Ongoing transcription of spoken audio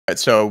Right,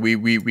 so we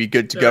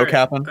good to go, All right,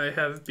 Kaplan? I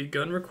have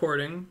begun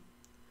recording,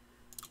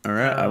 All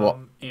right, I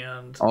will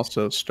and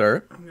also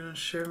start. I'm gonna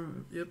share.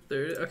 Yep,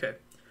 there it is. Okay.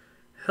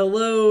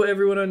 Hello,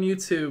 everyone on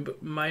YouTube.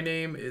 My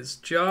name is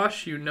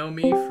Josh. You know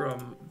me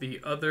from the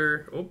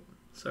other. Oh,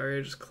 sorry,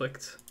 I just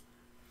clicked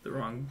the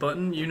wrong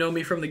button. You know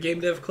me from the Game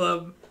Dev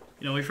Club.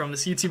 You know me from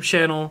this YouTube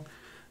channel.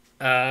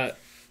 And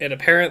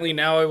apparently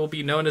now I will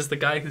be known as the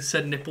guy who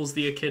said nipples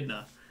the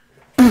echidna,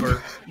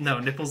 or no,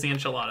 nipples the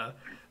enchilada.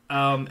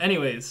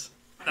 Anyways,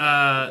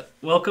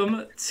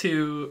 welcome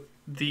to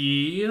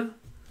the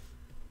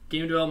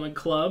Game Development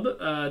Club.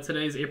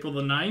 Today is April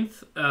the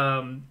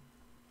 9th.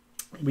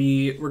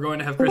 We're going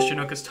to have Christian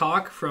Oka's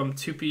talk from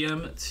 2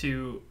 p.m.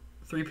 to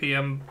 3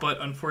 p.m., but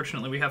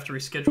unfortunately we have to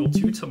reschedule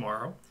to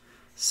tomorrow.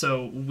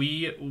 So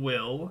we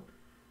will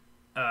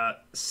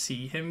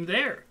see him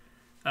there.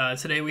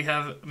 Today we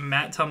have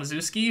Matt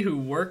Tomaszewski, who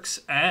works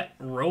at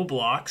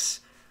Roblox.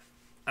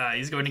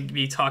 He's going to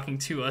be talking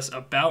to us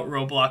about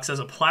Roblox as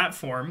a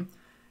platform,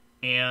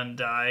 and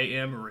I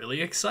am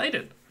really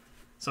excited.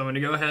 So I'm going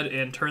to go ahead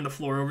and turn the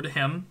floor over to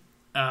him.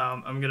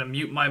 I'm going to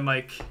mute my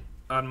mic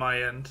on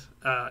my end,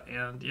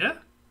 and yeah,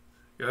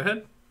 go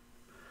ahead.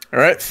 All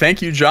right,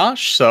 thank you,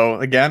 Josh. So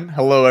again,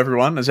 hello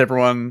everyone. As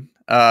everyone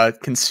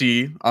can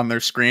see on their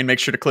screen, make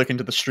sure to click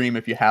into the stream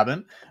if you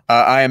haven't.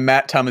 I am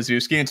Matt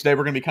Tomaszewski, and today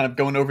we're going to be kind of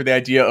going over the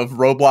idea of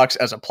Roblox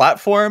as a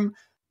platform,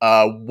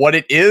 what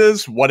it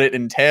is, what it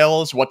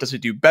entails, what does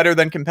it do better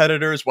than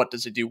competitors, what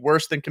does it do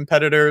worse than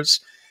competitors.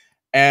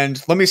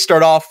 And let me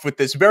start off with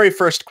this very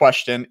first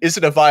question. Is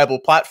it a viable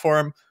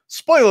platform?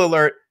 Spoiler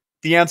alert,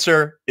 the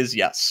answer is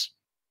yes.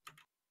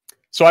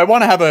 So I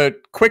want to have a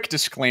quick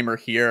disclaimer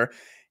here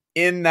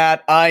in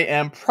that I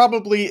am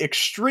probably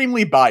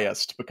extremely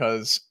biased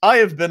because I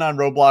have been on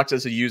Roblox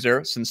as a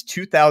user since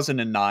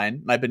 2009,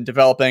 and I've been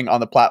developing on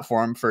the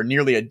platform for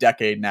nearly a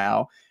decade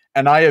now,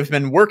 and I have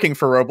been working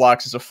for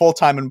Roblox as a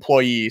full-time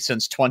employee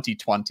since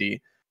 2020.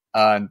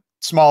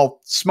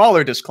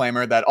 Smaller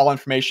disclaimer that all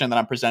information that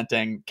I'm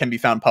presenting can be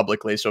found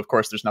publicly, so of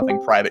course there's nothing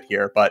private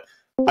here, but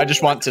I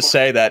just want to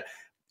say that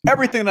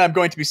everything that I'm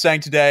going to be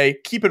saying today,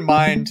 keep in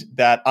mind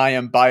that I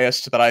am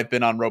biased, that I've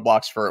been on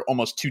Roblox for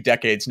almost 2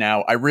 decades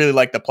now. I really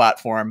like the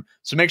platform,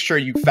 so make sure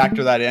you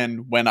factor that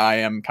in when I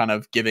am kind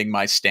of giving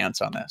my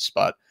stance on this.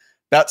 But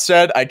that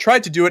said, I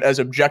tried to do it as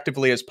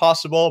objectively as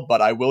possible,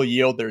 but I will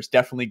yield there's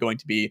definitely going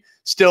to be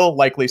still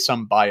likely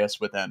some bias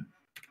within.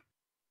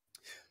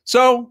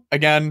 So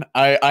again,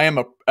 I am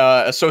a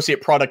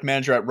associate product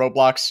manager at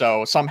Roblox,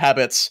 so some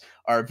habits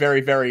are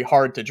very, very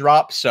hard to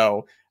drop.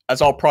 So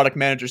as all product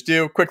managers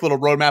do, quick little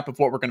roadmap of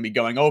what we're going to be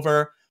going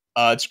over.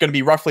 It's going to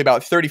be roughly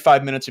about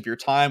 35 minutes of your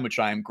time, which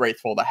I am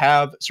grateful to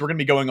have. So we're going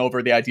to be going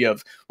over the idea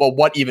of, well,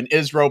 what even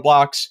is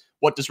Roblox?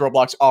 What does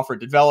Roblox offer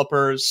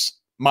developers?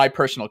 My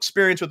personal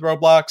experience with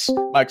Roblox,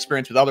 my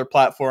experience with other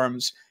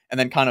platforms, and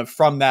then kind of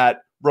from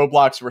that,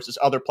 Roblox versus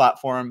other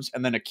platforms,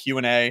 and then a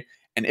Q&A.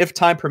 And if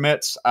time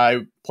permits,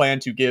 I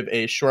plan to give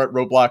a short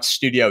Roblox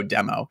Studio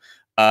demo.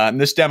 And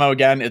this demo,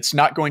 again, it's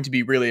not going to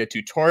be really a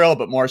tutorial,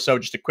 but more so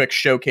just a quick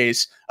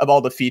showcase of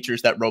all the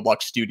features that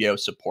Roblox Studio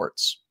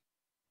supports.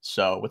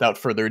 So without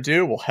further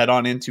ado, we'll head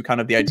on into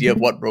kind of the idea of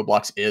what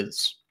Roblox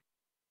is.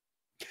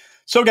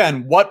 So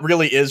again, what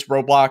really is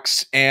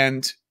Roblox?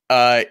 And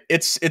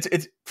it's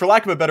for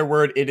lack of a better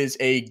word, it is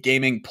a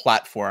gaming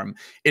platform.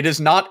 It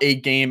is not a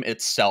game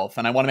itself,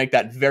 and I want to make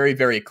that very,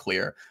 very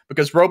clear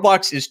because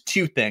Roblox is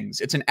two things.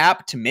 It's an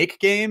app to make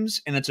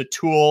games, and it's a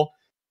tool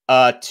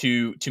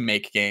to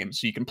make games.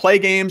 So you can play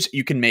games,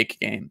 you can make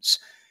games,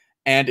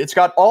 and it's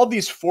got all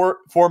these four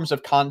forms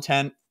of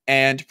content.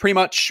 And pretty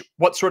much,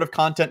 what sort of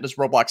content does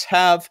Roblox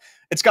have?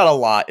 It's got a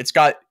lot. It's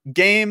got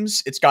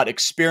games, it's got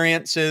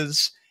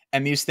experiences.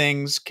 And these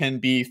things can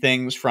be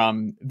things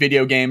from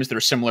video games that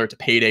are similar to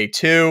Payday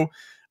 2,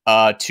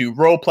 to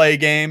role-play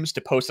games, to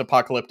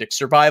post-apocalyptic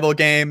survival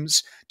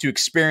games, to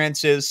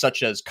experiences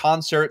such as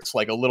concerts,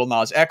 like a Lil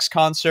Nas X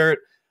concert.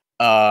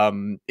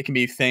 It can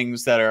be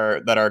things that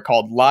are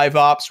called live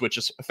ops, which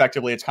is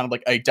effectively, it's kind of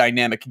like a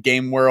dynamic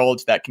game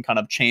world that can kind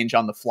of change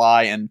on the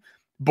fly and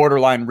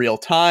borderline real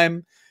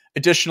time.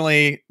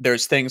 Additionally,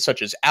 there's things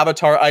such as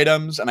avatar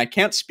items, and I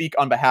can't speak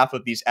on behalf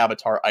of these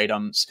avatar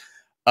items,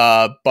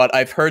 but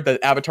I've heard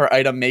that avatar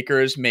item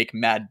makers make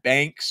mad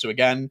bank. So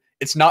again,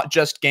 it's not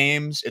just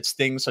games, it's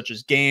things such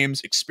as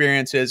games,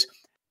 experiences,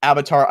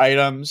 avatar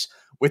items.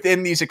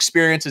 Within these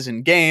experiences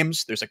and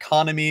games, there's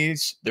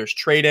economies, there's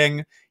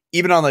trading.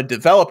 Even on the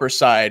developer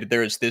side,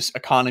 there's this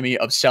economy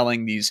of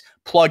selling these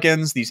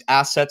plugins, these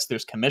assets,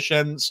 there's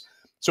commissions.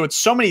 So it's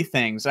so many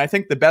things. And I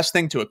think the best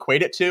thing to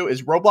equate it to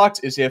is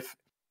Roblox is if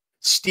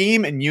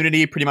Steam and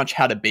Unity pretty much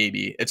had a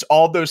baby. It's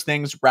all those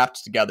things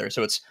wrapped together.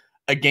 So it's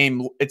a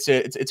game, it's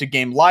a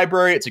game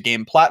library, it's a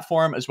game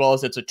platform, as well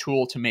as it's a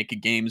tool to make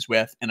games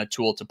with and a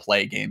tool to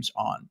play games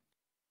on.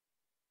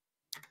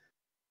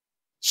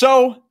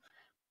 So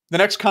the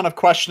next kind of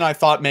question I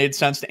thought made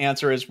sense to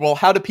answer is, well,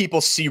 how do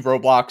people see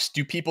Roblox?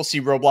 Do people see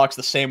Roblox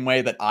the same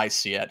way that I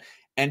see it?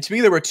 And to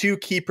me, there were two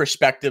key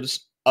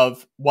perspectives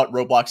of what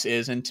Roblox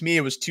is. And to me,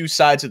 it was two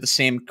sides of the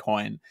same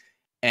coin.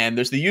 And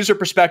there's the user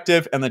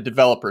perspective and the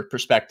developer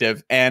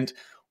perspective. And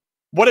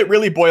what it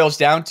really boils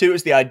down to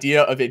is the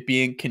idea of it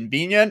being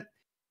convenient,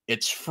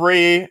 it's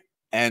free,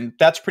 and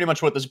that's pretty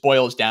much what this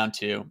boils down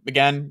to.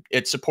 Again,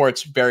 it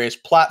supports various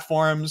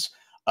platforms,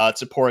 it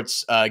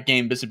supports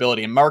game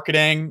visibility and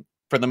marketing.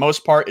 For the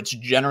most part, it's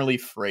generally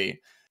free.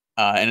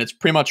 And it's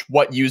pretty much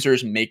what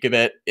users make of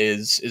it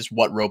is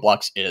what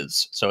Roblox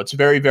is. So it's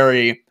very,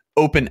 very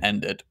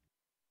open-ended.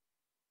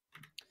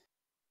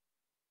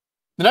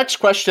 The next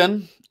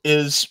question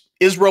is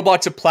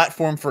Roblox a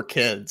platform for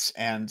kids?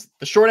 And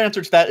the short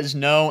answer to that is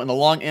no, and the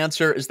long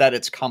answer is that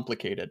it's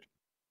complicated.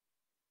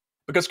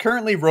 Because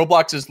currently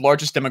Roblox's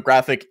largest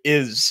demographic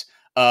is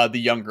the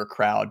younger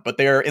crowd, but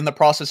they're in the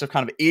process of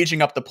kind of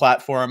aging up the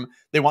platform.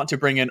 They want to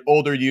bring in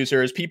older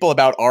users, people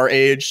about our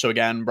age. So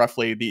again,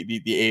 roughly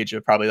the age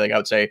of probably, like, I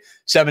would say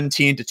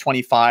 17 to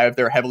 25.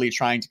 They're heavily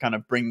trying to kind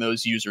of bring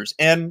those users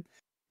in.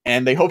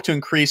 And they hope to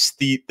increase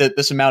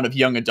this amount of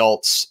young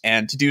adults.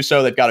 And to do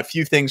so, they've got a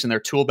few things in their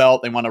tool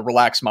belt. They want to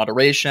relax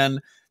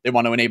moderation. They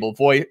want to enable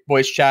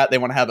voice chat. They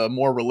want to have a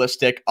more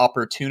realistic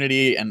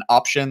opportunity and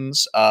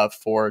options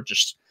for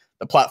just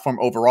the platform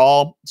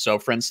overall. So,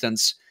 for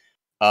instance,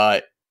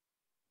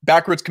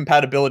 backwards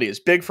compatibility is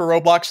big for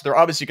Roblox. They're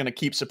obviously going to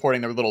keep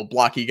supporting their little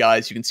blocky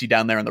guys you can see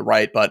down there on the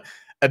right. But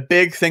a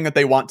big thing that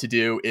they want to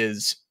do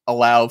is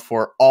allow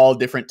for all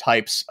different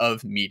types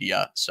of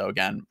media. So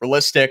again,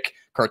 realistic,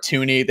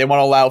 cartoony, they want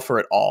to allow for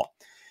it all.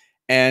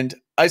 And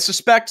I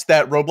suspect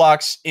that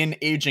Roblox, in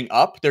aging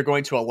up, they're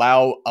going to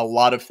allow a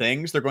lot of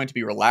things. They're going to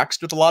be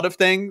relaxed with a lot of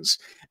things.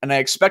 And I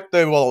expect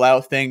they will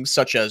allow things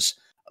such as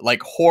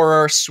like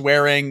horror,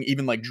 swearing,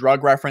 even like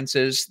drug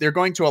references. They're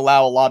going to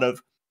allow a lot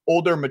of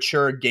older,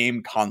 mature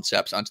game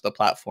concepts onto the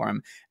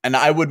platform. And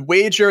I would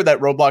wager that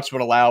Roblox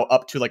would allow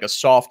up to like a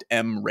soft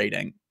M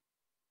rating.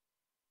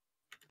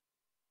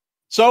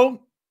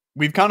 So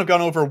we've kind of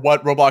gone over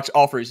what Roblox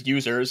offers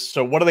users.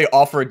 So what do they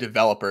offer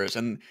developers?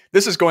 And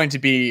this is going to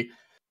be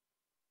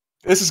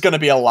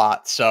a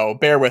lot, so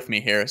bear with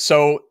me here.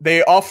 So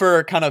they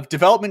offer kind of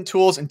development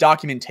tools and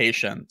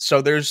documentation.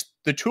 So there's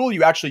the tool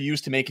you actually use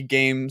to make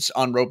games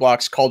on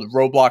Roblox called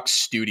Roblox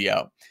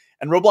Studio.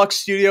 And Roblox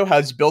Studio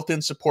has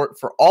built-in support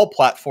for all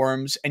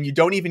platforms, and you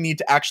don't even need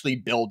to actually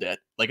build it.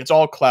 Like, it's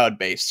all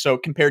cloud-based. So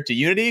compared to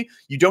Unity,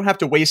 you don't have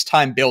to waste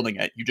time building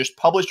it. You just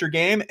publish your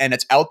game, and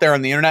it's out there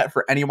on the internet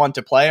for anyone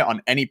to play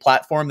on any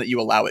platform that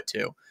you allow it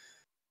to.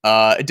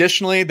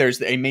 Additionally,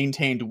 there's a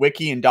maintained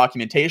wiki and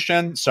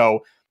documentation.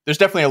 So there's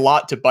definitely a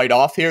lot to bite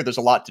off here. There's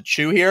a lot to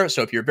chew here.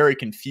 So if you're very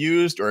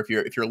confused, or if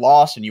you're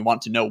lost and you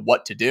want to know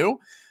what to do,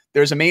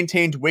 there's a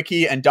maintained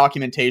wiki and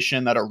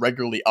documentation that are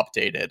regularly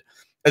updated.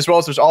 As well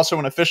as there's also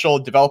an official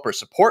developer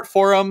support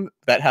forum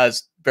that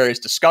has various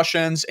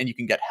discussions, and you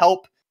can get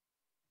help.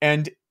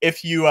 And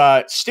if you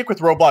stick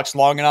with Roblox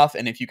long enough,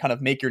 and if you kind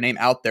of make your name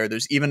out there,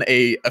 there's even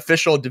a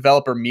official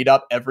developer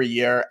meetup every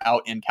year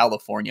out in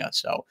California.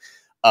 So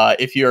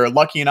if you're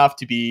lucky enough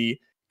to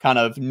be kind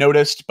of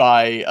noticed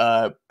by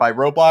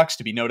Roblox,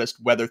 to be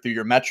noticed whether through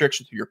your metrics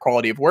or through your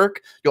quality of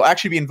work, you'll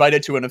actually be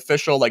invited to an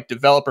official like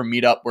developer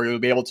meetup where you'll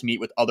be able to meet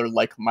with other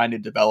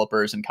like-minded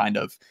developers and kind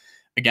of,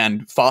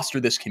 again, foster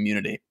this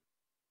community.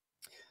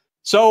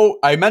 So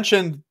I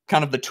mentioned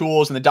kind of the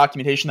tools and the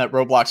documentation that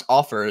Roblox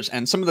offers,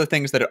 and some of the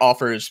things that it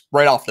offers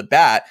right off the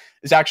bat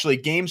is actually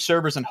game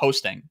servers and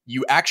hosting.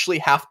 You actually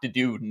have to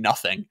do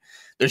nothing.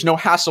 There's no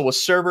hassle with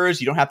servers.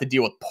 You don't have to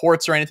deal with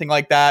ports or anything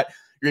like that.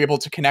 You're able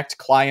to connect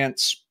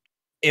clients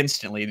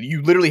instantly.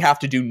 You literally have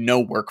to do no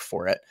work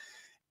for it.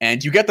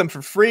 And you get them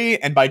for free,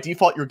 and by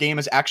default, your game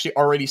is actually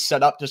already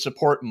set up to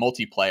support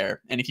multiplayer.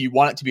 And if you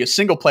want it to be a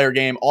single-player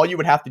game, all you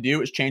would have to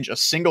do is change a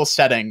single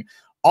setting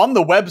on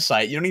the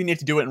website. You don't even need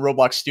to do it in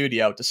Roblox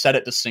Studio to set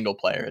it to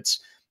single-player.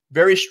 It's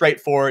very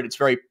straightforward. It's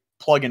very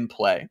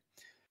plug-and-play.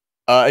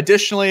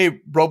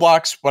 Additionally,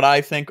 Roblox, what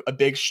I think a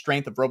big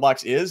strength of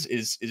Roblox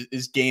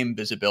is game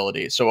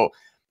visibility. So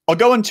I'll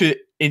go into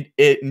it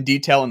in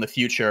detail in the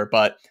future,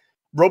 but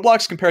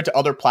Roblox, compared to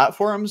other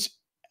platforms,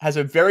 has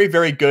a very,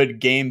 very good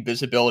game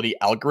visibility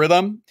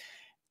algorithm,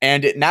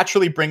 and it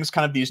naturally brings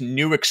kind of these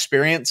new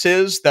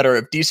experiences that are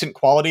of decent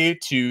quality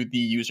to the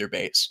user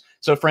base.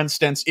 So for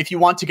instance, if you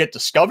want to get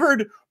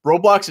discovered,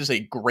 Roblox is a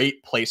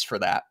great place for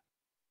that.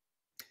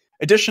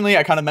 Additionally,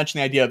 I kind of mentioned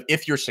the idea of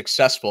if you're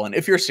successful, and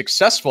if you're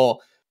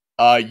successful,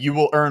 you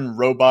will earn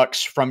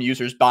Robux from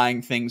users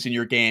buying things in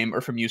your game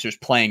or from users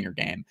playing your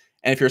game.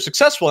 And if you're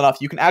successful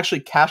enough, you can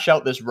actually cash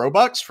out this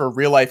Robux for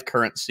real life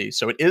currency.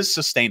 So it is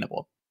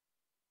sustainable.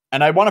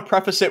 And I want to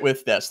preface it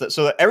with this,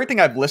 that everything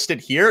I've listed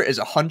here is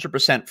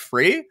 100%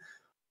 free,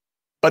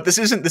 but this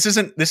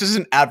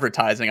isn't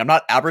advertising. I'm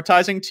not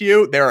advertising to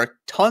you. There are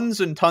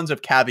tons and tons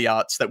of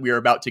caveats that we are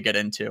about to get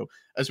into,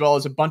 as well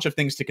as a bunch of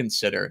things to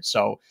consider.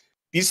 So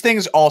these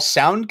things all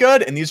sound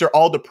good, and these are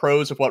all the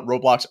pros of what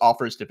Roblox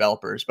offers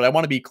developers. But I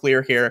want to be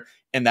clear here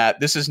in that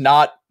this is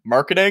not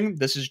marketing.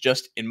 This is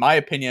just, in my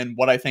opinion,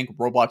 what I think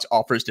Roblox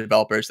offers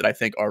developers that I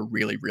think are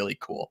really, really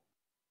cool.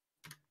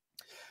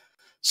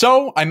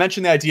 So I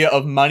mentioned the idea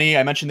of money.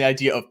 I mentioned the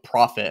idea of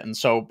profit. And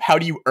so how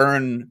do you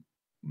earn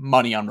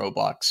money on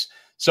Roblox.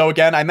 So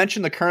again, I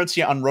mentioned the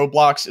currency on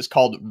Roblox is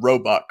called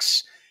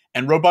Robux,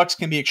 and Robux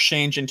can be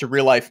exchanged into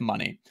real life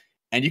money.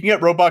 And you can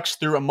get Robux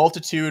through a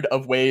multitude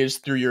of ways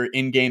through your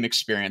in-game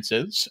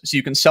experiences. So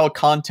you can sell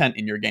content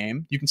in your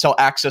game. You can sell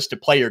access to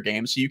play your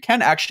game. So you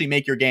can actually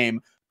make your game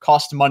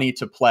cost money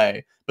to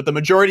play. But the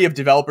majority of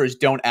developers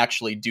don't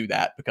actually do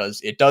that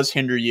because it does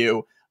hinder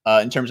you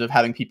in terms of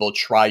having people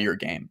try your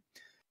game.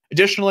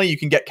 Additionally, you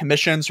can get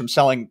commissions from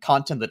selling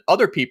content that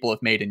other people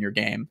have made in your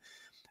game,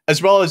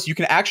 as well as you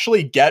can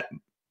actually get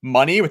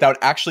money without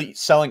actually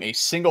selling a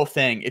single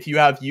thing if you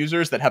have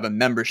users that have a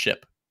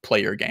membership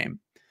play your game.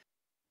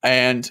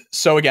 And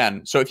so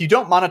again, so if you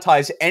don't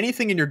monetize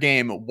anything in your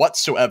game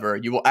whatsoever,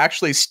 you will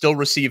actually still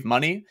receive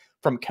money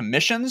from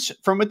commissions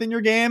from within your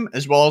game,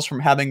 as well as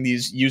from having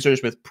these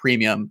users with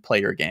premium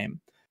play your game.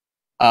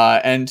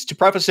 And to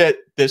preface it,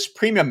 this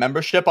premium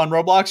membership on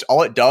Roblox,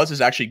 all it does is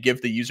actually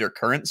give the user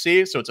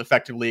currency. So it's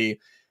effectively,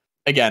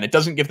 again, it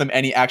doesn't give them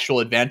any actual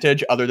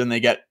advantage other than they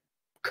get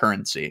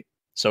currency.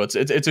 So it's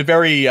a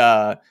very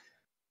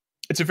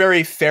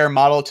fair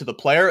model to the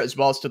player as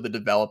well as to the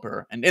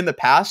developer. And in the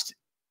past,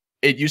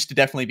 it used to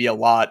definitely be a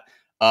lot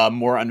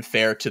more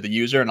unfair to the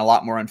user and a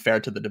lot more unfair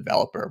to the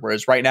developer.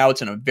 Whereas right now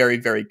it's in a very,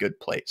 very good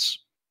place.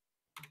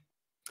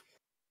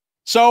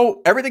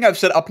 So everything I've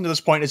said up until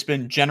this point has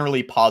been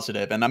generally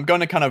positive, and I'm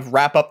going to kind of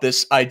wrap up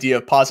this idea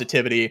of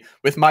positivity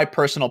with my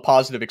personal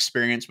positive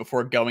experience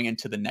before going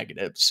into the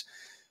negatives.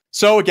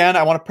 So again,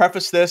 I want to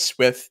preface this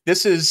with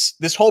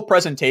this whole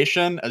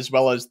presentation, as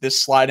well as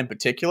this slide in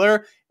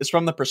particular, is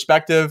from the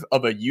perspective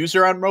of a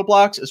user on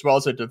Roblox, as well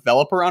as a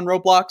developer on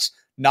Roblox,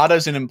 not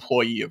as an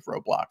employee of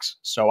Roblox.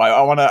 So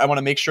I want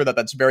to make sure that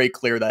that's very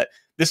clear that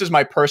this is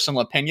my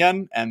personal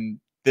opinion, and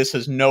this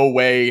is no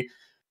way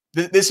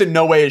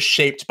is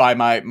shaped by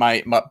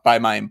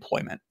my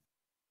employment.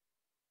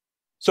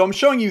 So I'm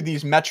showing you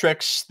these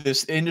metrics,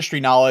 this industry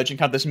knowledge, and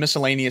kind of this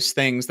miscellaneous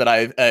things that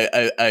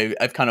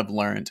I've kind of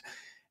learned.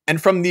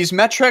 And from these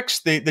metrics,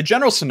 the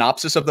general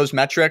synopsis of those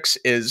metrics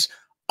is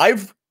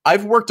I've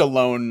worked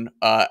alone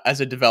as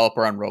a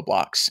developer on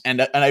Roblox,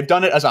 and I've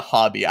done it as a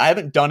hobby. I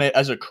haven't done it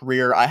as a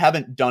career. I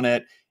haven't done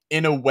it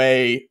in a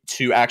way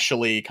to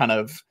actually kind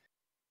of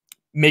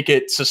make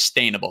it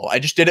sustainable. I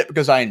just did it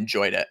because I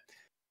enjoyed it.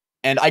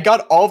 And I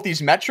got all of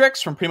these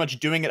metrics from pretty much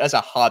doing it as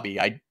a hobby.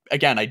 I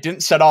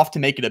didn't set off to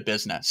make it a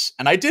business,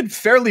 and I did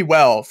fairly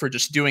well for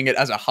just doing it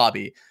as a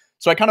hobby.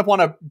 So I kind of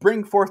want to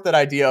bring forth that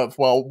idea of,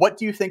 well, what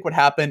do you think would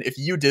happen if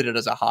you did it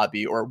as a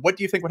hobby? Or what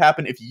do you think would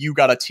happen if you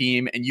got a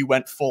team and you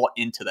went full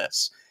into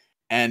this?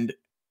 And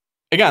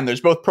again,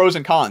 there's both pros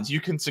and cons.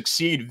 You can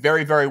succeed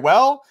very, very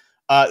well.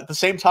 At the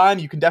same time,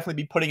 you can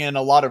definitely be putting in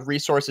a lot of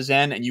resources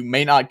in, and you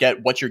may not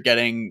get what you're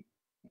getting.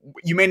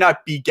 You may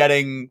not be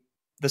getting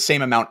the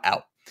same amount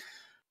out.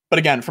 But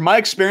again, from my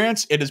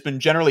experience, it has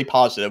been generally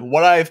positive.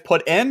 What I've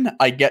put in,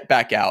 I get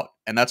back out,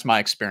 and that's my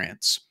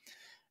experience.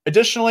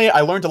 Additionally,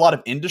 I learned a lot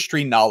of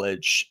industry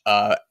knowledge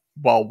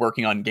while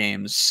working on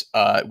games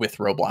with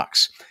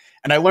Roblox.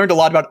 And I learned a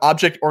lot about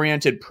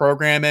object-oriented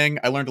programming.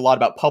 I learned a lot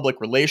about public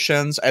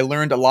relations. I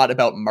learned a lot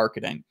about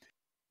marketing.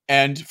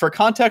 And for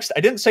context, I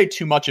didn't say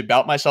too much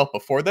about myself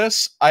before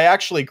this. I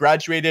actually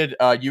graduated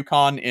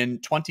UConn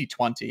in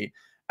 2020,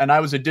 and I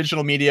was a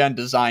digital media and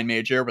design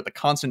major with a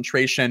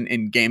concentration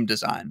in game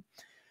design.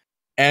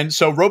 And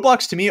so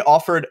Roblox to me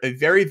offered a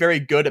very, very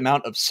good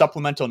amount of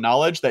supplemental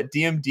knowledge that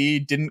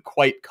DMD didn't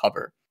quite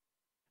cover.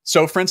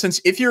 So for instance,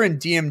 if you're in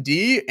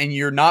DMD and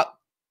you're not,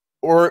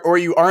 or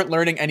you aren't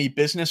learning any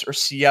business or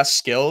CS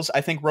skills,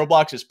 I think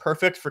Roblox is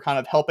perfect for kind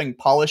of helping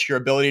polish your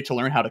ability to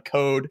learn how to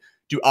code,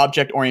 do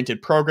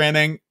object-oriented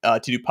programming, to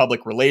do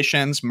public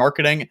relations,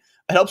 marketing.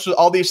 It helps with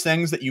all these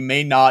things that you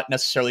may not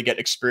necessarily get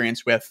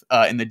experience with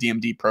in the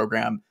DMD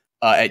program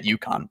at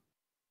UConn.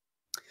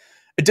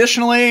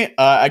 Additionally,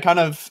 I kind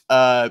of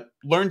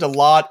learned a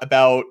lot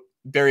about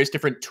various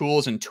different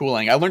tools and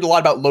tooling. I learned a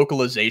lot about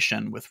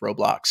localization with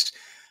Roblox.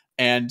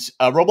 And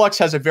Roblox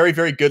has a very,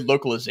 very good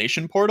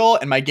localization portal,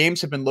 and my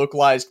games have been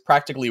localized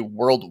practically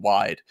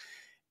worldwide.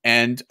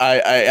 And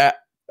as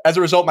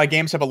a result, my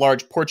games have a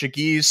large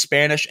Portuguese,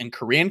 Spanish, and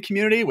Korean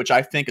community, which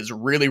I think is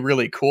really,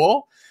 really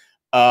cool.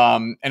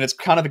 And it's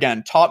kind of,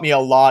 again, taught me a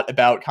lot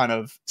about kind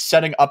of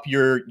setting up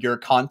your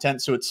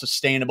content so it's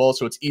sustainable,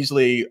 so it's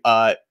easily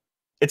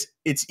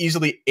it's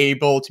easily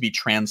able to be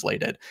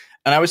translated.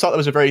 And I always thought that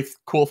was a very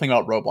cool thing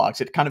about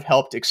Roblox. It kind of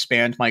helped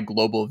expand my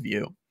global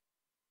view.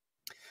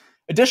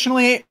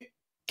 Additionally,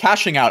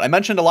 cashing out. I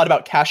mentioned a lot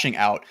about cashing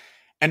out.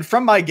 And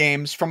from my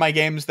games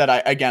that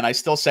I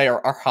still say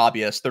are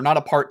hobbyists. They're not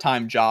a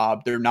part-time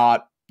job. They're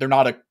not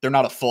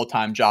a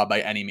full-time job by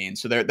any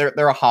means. So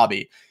they're a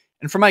hobby.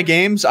 And for my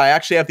games, I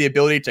actually have the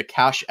ability to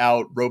cash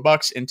out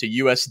Robux into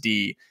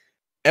USD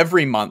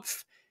every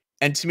month.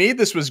 And to me,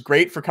 this was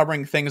great for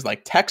covering things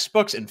like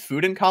textbooks and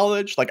food in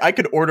college. Like I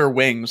could order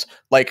wings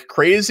like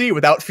crazy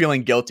without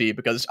feeling guilty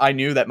because I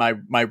knew that my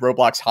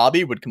Roblox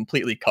hobby would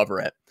completely cover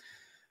it.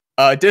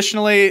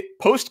 Additionally,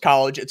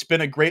 post-college, it's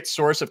been a great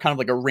source of kind of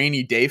like a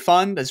rainy day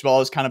fund, as well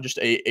as kind of just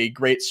a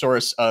great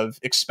source of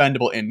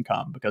expendable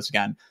income. Because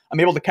again, I'm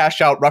able to cash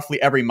out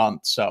roughly every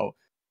month. So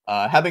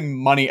having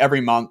money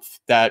every month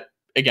that,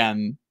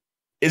 again,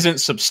 isn't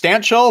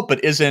substantial,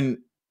 but isn't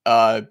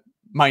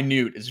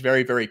minute is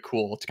very, very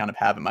cool to kind of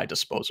have at my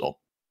disposal.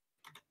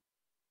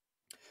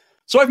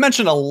 So I've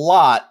mentioned a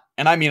lot,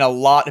 and I mean a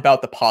lot,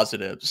 about the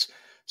positives.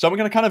 So I'm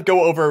going to kind of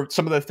go over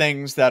some of the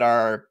things that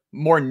are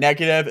more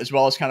negative, as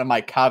well as kind of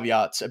my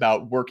caveats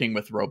about working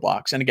with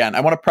Roblox. And again,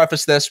 I want to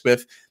preface this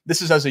with,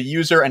 this is as a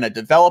user and a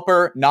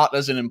developer, not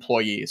as an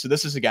employee. So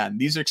this is, again,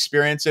 these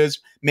experiences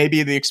may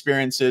be the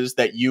experiences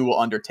that you will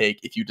undertake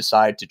if you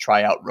decide to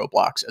try out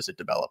Roblox as a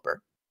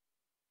developer.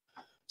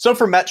 So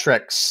for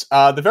metrics,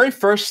 the very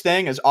first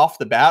thing is, off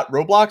the bat,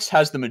 Roblox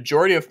has the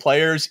majority of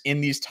players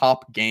in these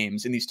top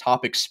games, in these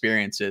top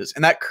experiences.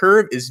 And that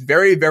curve is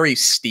very, very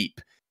steep.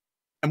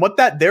 And what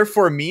that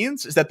therefore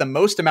means is that the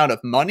most amount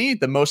of money,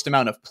 the most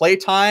amount of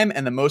playtime,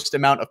 and the most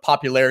amount of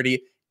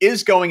popularity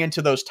is going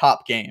into those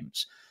top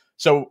games.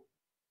 So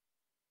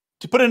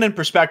to put it in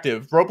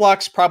perspective,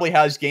 Roblox probably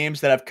has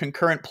games that have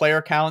concurrent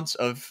player counts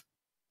of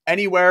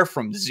anywhere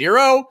from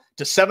 0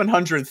 to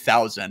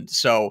 700,000.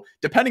 So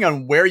depending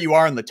on where you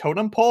are in the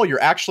totem pole,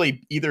 you're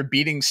actually either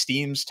beating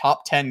Steam's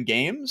top 10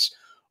 games,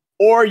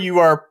 or you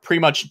are pretty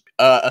much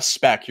a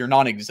speck. You're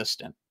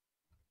non-existent.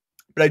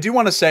 But I do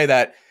want to say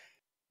that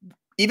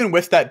even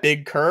with that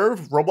big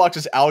curve,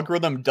 Roblox's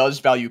algorithm does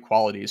value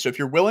quality. So if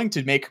you're willing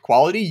to make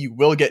quality, you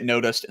will get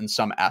noticed in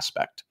some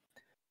aspect.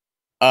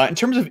 In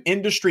terms of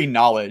industry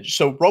knowledge,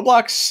 so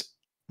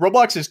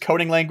Roblox's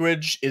coding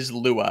language is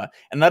Lua,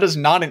 and that is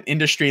not an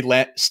industry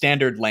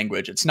standard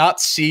language. It's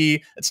not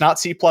C, it's not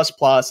C++,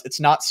 it's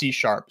not C#.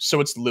 So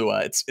it's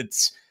Lua.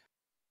 It's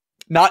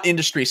not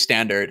industry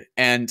standard.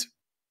 And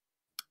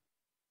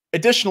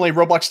additionally,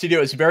 Roblox Studio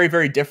is very,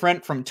 very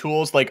different from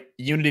tools like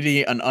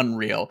Unity and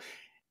Unreal.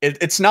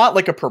 It's not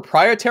like a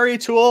proprietary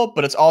tool,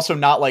 but it's also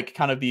not like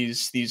kind of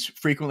these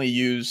frequently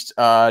used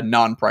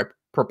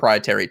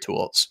non-proprietary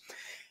tools.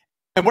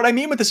 And what I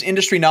mean with this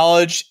industry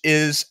knowledge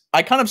is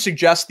I kind of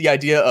suggest the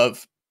idea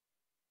of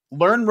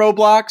learn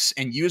Roblox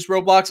and use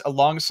Roblox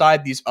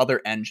alongside these other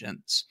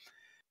engines.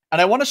 And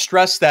I want to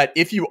stress that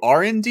if you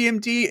are in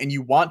DMD and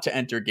you want to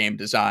enter game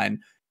design,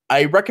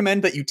 I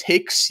recommend that you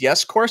take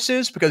CS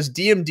courses, because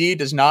DMD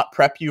does not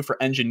prep you for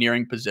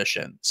engineering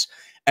positions.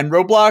 And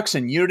Roblox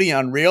and Unity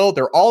and Unreal,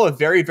 they're all a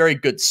very, very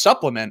good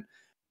supplement,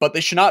 but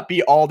they should not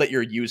be all that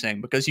you're using,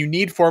 because you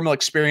need formal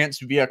experience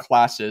via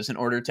classes in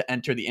order to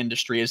enter the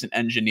industry as an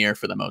engineer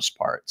for the most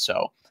part.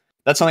 So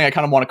that's something I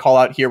kind of want to call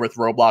out here with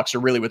Roblox, or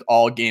really with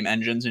all game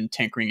engines and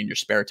tinkering in your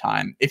spare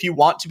time. If you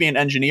want to be an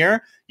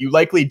engineer, you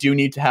likely do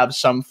need to have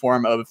some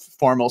form of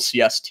formal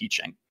CS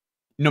teaching,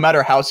 no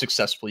matter how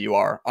successful you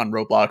are on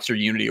Roblox or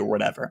Unity or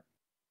whatever.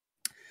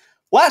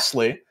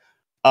 Lastly,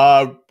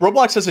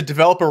 Roblox has a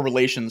developer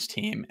relations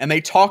team, and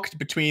they talk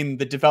between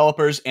the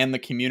developers and the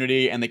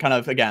community, and they kind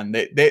of, again,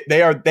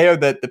 they are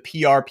the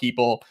PR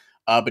people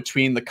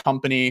between the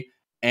company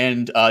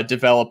and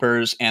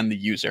developers and the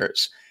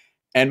users.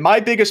 And my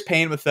biggest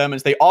pain with them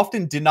is they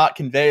often did not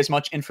convey as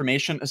much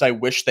information as I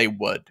wish they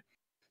would.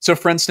 So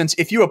for instance,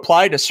 if you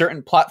apply to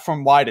certain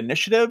platform-wide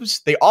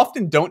initiatives, they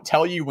often don't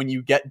tell you when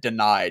you get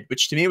denied,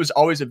 which to me was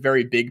always a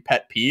very big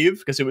pet peeve,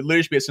 because it would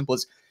literally be as simple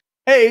as,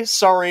 hey,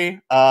 sorry,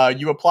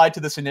 you applied to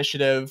this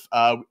initiative,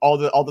 all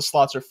the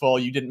slots are full,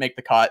 you didn't make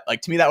the cut.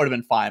 Like, to me, that would have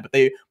been fine. But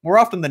they, more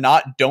often than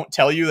not, don't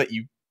tell you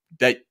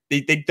that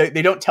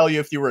they don't tell you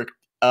if you were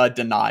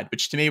denied,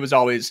 which to me was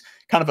always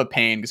kind of a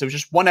pain, because it was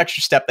just one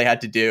extra step they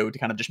had to do to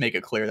kind of just make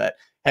it clear that,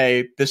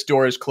 hey, this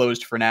door is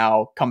closed for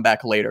now, come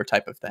back later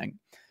type of thing.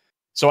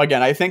 So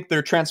again, I think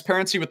their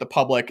transparency with the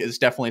public is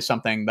definitely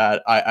something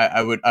that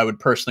I would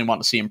personally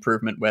want to see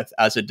improvement with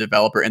as a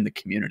developer in the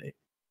community.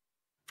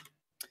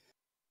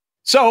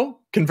 So,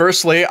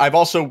 conversely, I've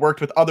also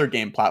worked with other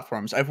game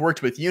platforms. I've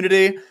worked with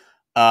Unity,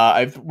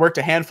 I've worked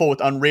a handful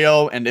with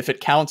Unreal, and if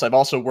it counts, I've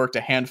also worked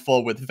a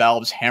handful with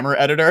Valve's Hammer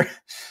editor.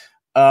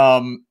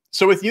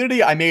 So with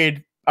Unity, I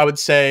made, I would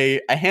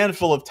say, a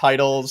handful of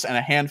titles and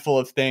a handful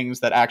of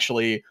things that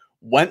actually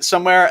went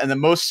somewhere, and then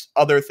most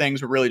other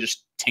things were really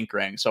just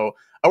tinkering. So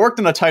I worked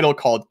on a title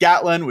called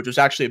Gatlin, which was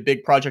actually a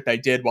big project I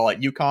did while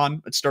at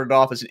UConn. It started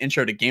off as an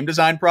intro to game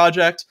design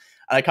project,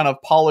 and I kind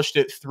of polished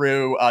it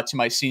through to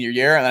my senior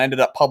year, and I ended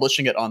up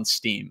publishing it on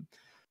Steam.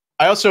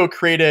 I also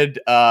created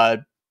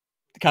kind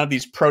of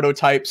these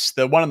prototypes.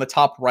 The one on the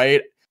top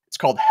right, it's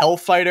called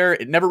Hellfighter.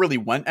 It never really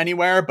went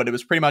anywhere, but it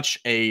was pretty much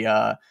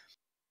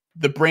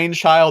the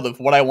brainchild of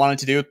what I wanted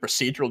to do with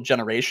procedural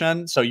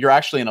generation. So you're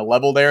actually in a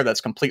level there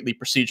that's completely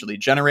procedurally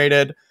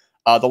generated.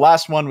 The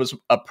last one was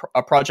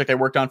a project I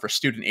worked on for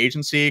student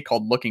agency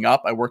called Looking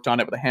Up. I worked on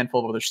it with a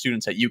handful of other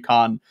students at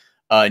UConn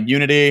in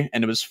Unity,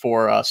 and it was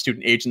for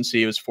student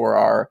agency. It was for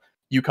our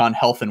UConn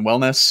Health and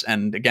Wellness.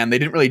 And again, they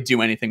didn't really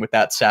do anything with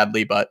that,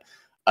 sadly, but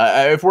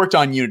I've worked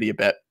on Unity a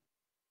bit.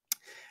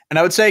 And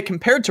I would say,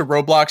 compared to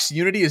Roblox,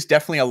 Unity is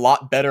definitely a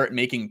lot better at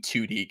making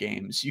 2D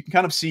games. You can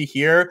kind of see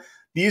here,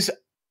 these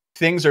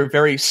things are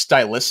very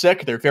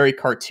stylistic, they're very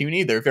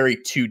cartoony, they're very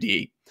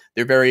 2D.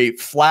 They're very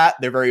flat,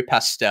 they're very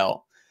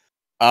pastel.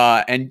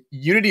 And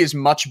Unity is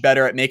much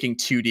better at making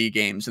 2D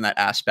games in that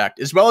aspect,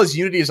 as well as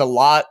Unity is a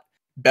lot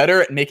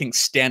better at making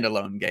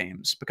standalone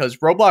games because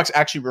Roblox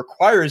actually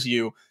requires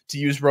you to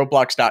use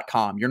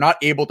Roblox.com. You're not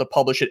able to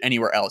publish it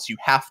anywhere else. You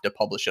have to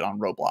publish it on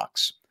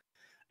Roblox.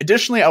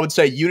 Additionally, I would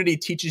say Unity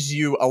teaches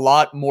you a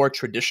lot more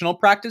traditional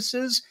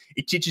practices.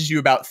 It teaches you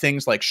about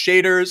things like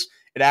shaders.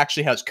 It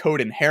actually has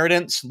code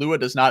inheritance. Lua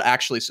does not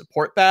actually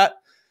support that.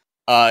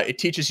 It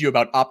teaches you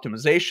about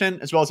optimization,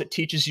 as well as it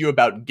teaches you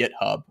about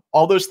GitHub.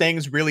 All those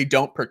things really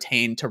don't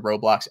pertain to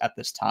Roblox at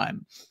this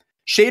time.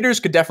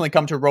 Shaders could definitely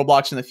come to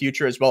Roblox in the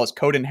future, as well as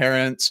code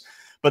inheritance.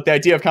 But the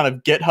idea of kind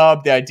of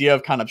GitHub, the idea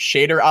of kind of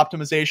shader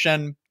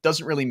optimization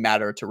doesn't really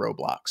matter to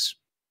Roblox.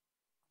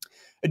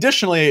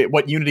 Additionally,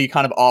 what Unity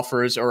kind of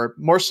offers, or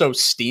more so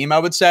Steam, I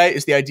would say,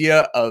 is the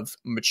idea of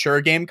mature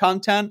game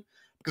content.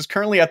 Because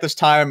currently at this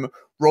time,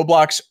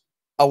 Roblox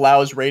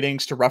allows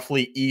ratings to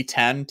roughly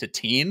E10 to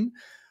teen.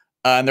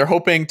 And they're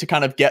hoping to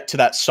kind of get to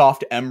that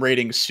soft M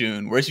rating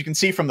soon. Whereas you can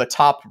see from the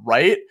top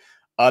right,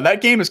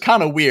 that game is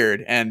kind of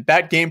weird. And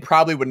that game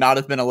probably would not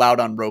have been allowed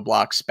on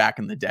Roblox back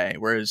in the day.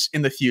 Whereas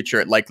in the future,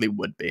 it likely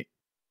would be.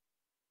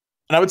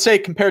 And I would say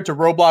compared to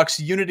Roblox,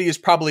 Unity is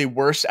probably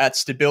worse at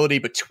stability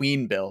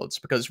between builds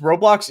because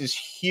Roblox is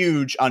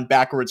huge on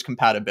backwards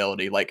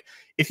compatibility. Like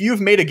if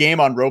you've made a game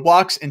on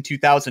Roblox in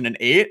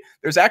 2008,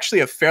 there's actually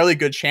a fairly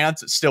good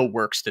chance it still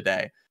works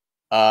today.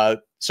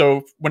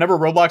 So whenever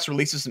Roblox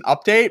releases an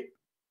update,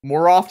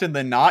 more often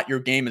than not, your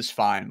game is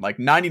fine. Like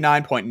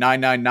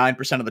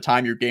 99.999% of the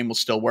time, your game will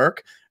still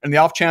work. And the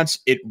off chance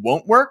it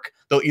won't work,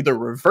 they'll either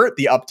revert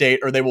the update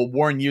or they will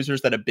warn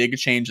users that a big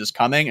change is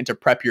coming and to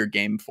prep your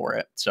game for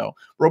it. So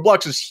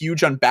Roblox is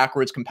huge on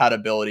backwards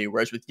compatibility,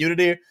 whereas with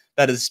Unity,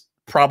 that is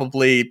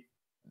probably,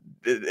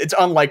 it's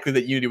unlikely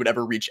that Unity would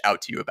ever reach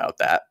out to you about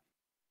that.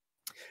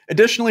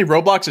 Additionally,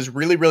 Roblox is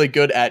really, really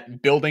good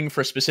at building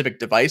for specific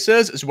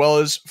devices as well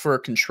as for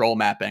control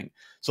mapping.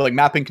 So like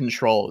mapping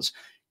controls.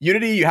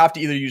 Unity, you have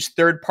to either use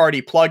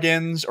third-party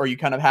plugins or you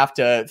kind of have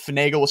to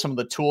finagle with some of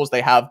the tools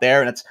they have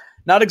there. And it's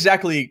not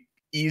exactly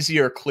easy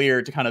or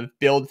clear to kind of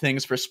build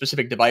things for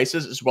specific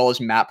devices as well as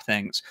map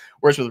things.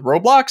 Whereas with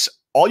Roblox,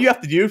 all you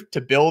have to do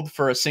to build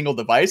for a single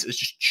device is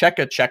just check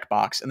a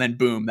checkbox and then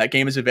boom, that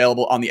game is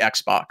available on the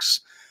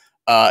Xbox.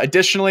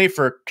 Additionally,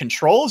 for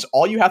controls,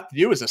 all you have to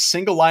do is a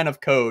single line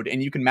of code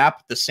and you can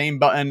map the same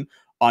button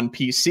on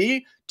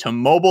PC to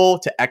mobile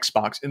to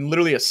Xbox in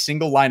literally a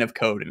single line of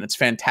code. And it's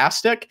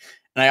fantastic.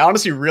 And I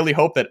honestly really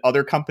hope that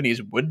other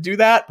companies would do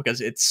that because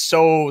it's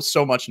so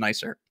much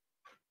nicer.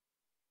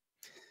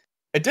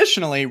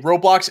 Additionally,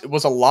 Roblox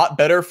was a lot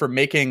better for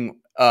making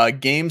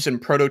games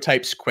and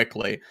prototypes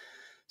quickly.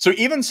 So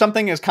even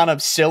something as kind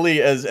of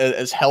silly as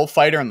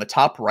Hellfighter in the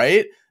top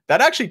right,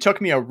 that actually took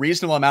me a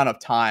reasonable amount of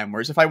time.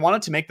 Whereas if I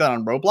wanted to make that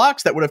on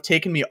Roblox, that would have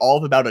taken me all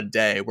of about a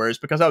day. Whereas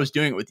because I was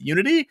doing it with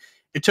Unity,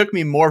 it took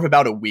me more of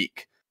about a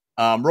week.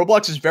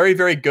 Roblox is very,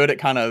 very good at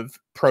kind of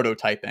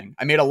prototyping.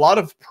 I made a lot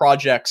of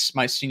projects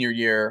my senior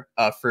year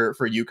for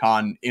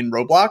UConn in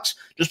Roblox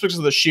just because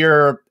of the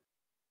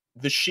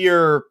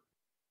sheer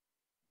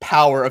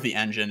power of the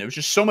engine. It was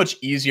just so much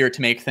easier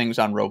to make things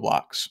on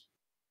Roblox.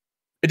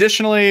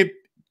 Additionally,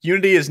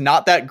 Unity is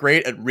not that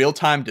great at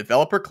real-time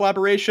developer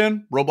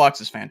collaboration. Roblox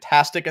is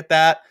fantastic at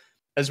that,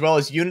 as well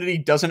as Unity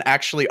doesn't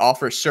actually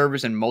offer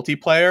servers and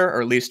multiplayer,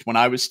 or at least when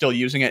I was still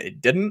using it,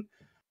 it didn't.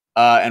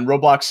 And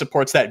Roblox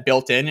supports that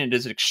built in. It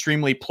is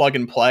extremely plug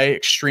and play,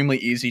 extremely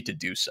easy to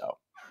do so.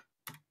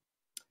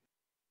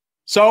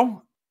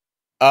 So,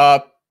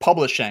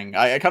 publishing.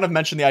 I kind of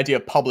mentioned the idea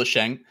of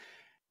publishing.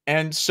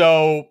 And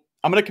so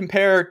I'm going to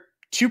compare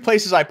two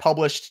places I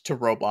published to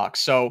Roblox.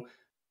 So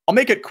I'll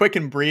make it quick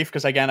and brief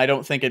because, again, I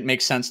don't think it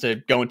makes sense to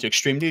go into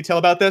extreme detail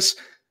about this.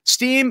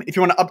 Steam, if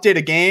you want to update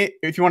a game,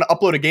 if you want to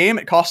upload a game,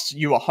 it costs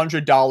you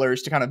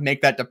 $100 to kind of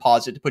make that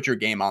deposit to put your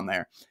game on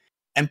there.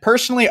 And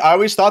personally, I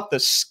always thought the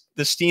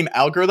Steam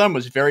algorithm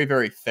was very,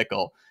 very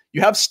fickle.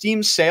 You have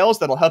Steam sales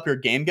that'll help your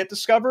game get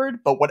discovered,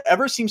 but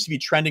whatever seems to be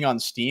trending on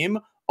Steam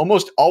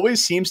almost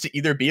always seems to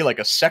either be like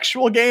a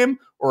sexual game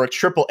or a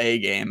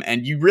AAA game.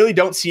 And you really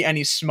don't see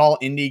any small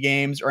indie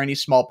games or any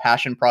small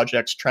passion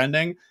projects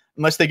trending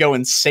unless they go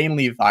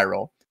insanely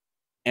viral.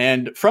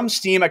 And from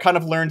Steam, I kind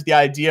of learned the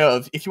idea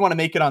of if you want to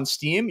make it on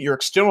Steam, your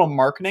external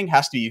marketing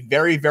has to be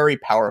very, very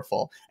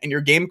powerful, and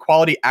your game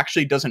quality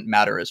actually doesn't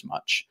matter as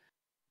much.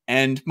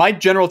 And my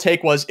general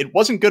take was it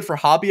wasn't good for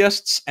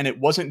hobbyists and it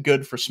wasn't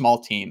good for small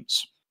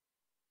teams.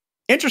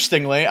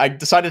 Interestingly, I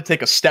decided to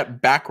take a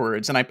step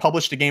backwards and I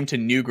published a game to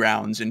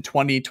Newgrounds in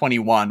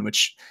 2021,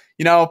 which,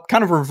 you know,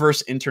 kind of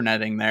reverse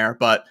interneting there,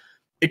 but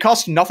it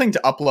cost nothing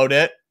to upload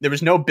it. There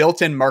was no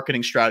built-in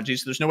marketing strategy,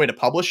 so there's no way to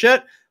publish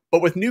it.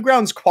 But with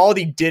Newgrounds,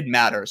 quality did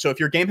matter. So if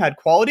your game had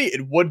quality,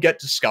 it would get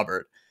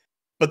discovered.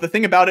 But the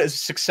thing about it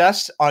is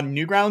success on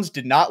Newgrounds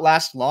did not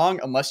last long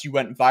unless you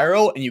went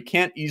viral, and you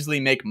can't easily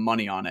make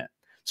money on it.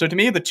 So to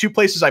me, the two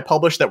places I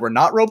published that were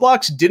not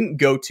Roblox didn't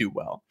go too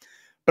well.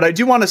 But I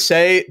do want to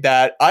say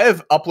that I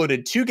have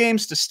uploaded 2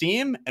 games to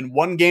Steam and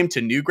 1 game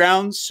to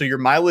Newgrounds, so your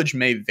mileage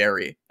may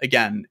vary.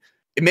 Again,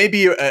 it may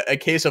be a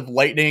case of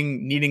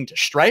lightning needing to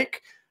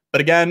strike,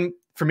 but again,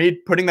 for me,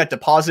 putting that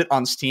deposit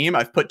on Steam,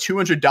 I've put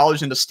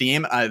 $200 into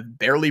Steam, I've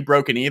barely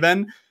broken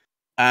even,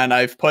 and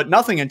I've put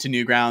nothing into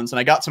Newgrounds, and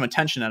I got some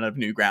attention out of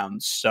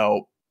Newgrounds.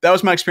 So that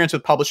was my experience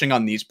with publishing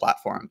on these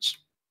platforms.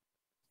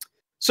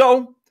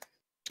 So,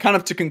 kind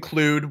of to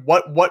conclude,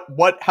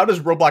 how does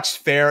Roblox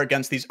fare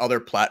against these other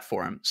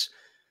platforms?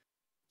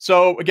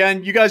 So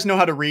again, you guys know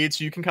how to read,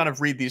 so you can kind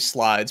of read these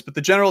slides, but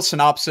the general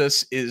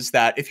synopsis is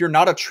that if you're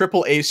not a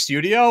AAA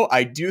studio,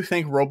 I do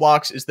think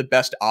Roblox is the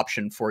best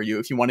option for you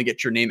if you want to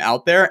get your name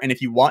out there and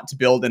if you want to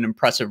build an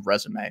impressive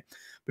resume,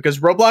 because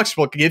Roblox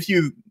will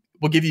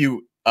give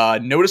you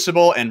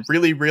noticeable and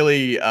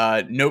really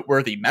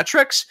noteworthy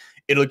metrics.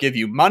 It'll give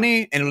you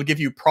money, and it'll give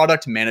you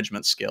product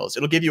management skills.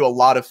 It'll give you a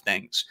lot of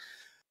things.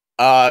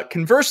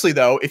 Conversely,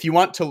 though, if you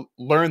want to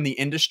learn the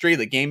industry,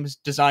 the games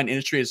design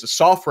industry as a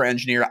software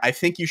engineer, I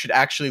think you should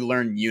actually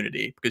learn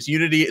Unity, because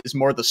Unity is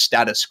more the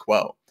status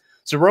quo.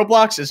 So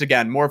Roblox is,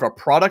 again, more of a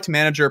product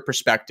manager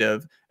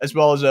perspective, as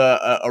well as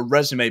a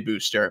resume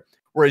booster,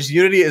 whereas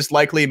Unity is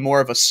likely more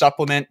of a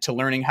supplement to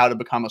learning how to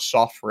become a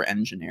software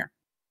engineer.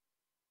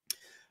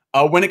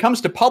 When it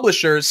comes to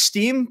publishers,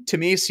 Steam, to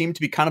me, seemed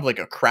to be kind of like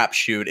a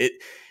crapshoot.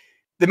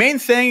 The main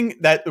thing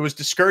that was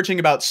discouraging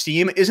about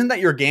Steam isn't that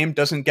your game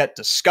doesn't get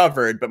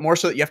discovered, but more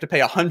so that you have to pay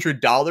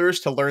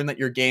 $100 to learn that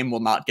your game will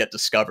not get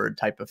discovered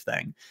type of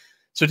thing.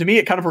 So to me,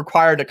 it kind of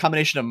required a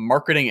combination of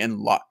marketing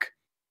and luck.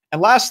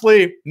 And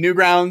lastly,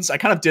 Newgrounds, I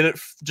kind of did it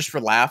just for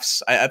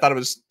laughs. I thought it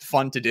was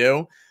fun to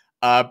do,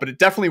 but it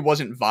definitely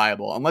wasn't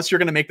viable. Unless you're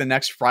going to make the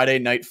next Friday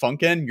Night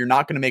Funkin', you're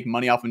not going to make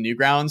money off of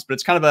Newgrounds, but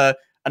it's kind of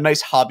a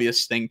nice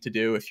hobbyist thing to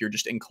do if you're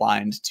just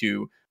inclined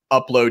to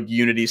upload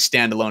Unity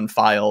standalone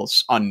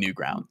files on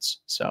Newgrounds.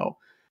 So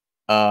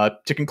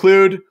to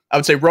conclude, I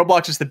would say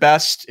Roblox is the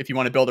best if you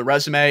want to build a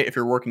resume, if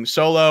you're working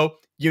solo.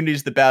 Unity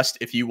is the best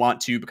if you want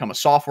to become a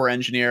software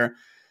engineer.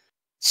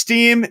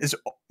 Steam is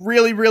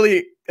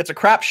really, it's a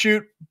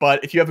crapshoot,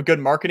 but if you have a good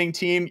marketing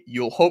team,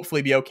 you'll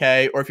hopefully be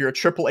okay. Or if you're a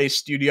AAA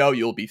studio,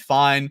 you'll be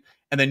fine.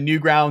 And then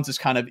Newgrounds is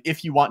kind of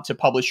if you want to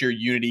publish your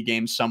Unity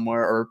game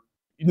somewhere, or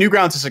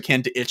Newgrounds is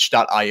akin to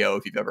itch.io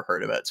if you've ever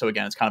heard of it. So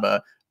again, it's kind of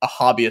a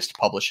hobbyist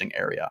publishing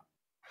area.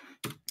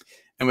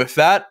 And with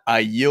that, I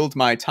yield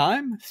my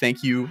time.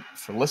 Thank you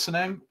for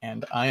listening,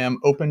 and I am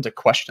open to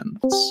questions.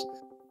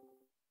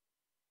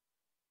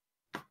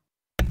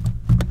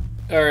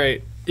 All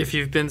right. If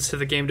you've been to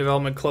the Game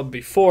Development Club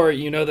before,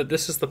 you know that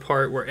this is the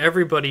part where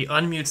everybody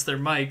unmutes their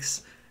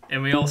mics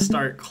and we all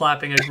start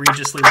clapping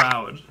egregiously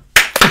loud.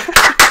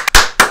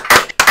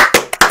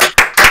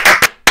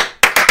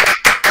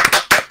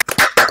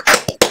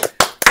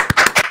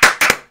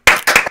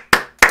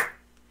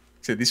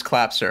 So these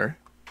claps are,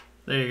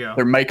 there you go.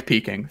 They're mic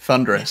peaking,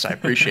 thunderous. I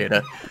appreciate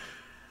it.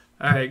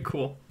 All right,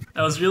 cool.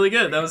 That was really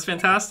good. That was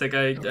fantastic.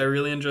 I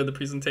really enjoyed the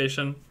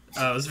presentation.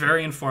 It was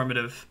very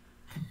informative.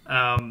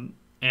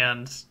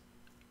 And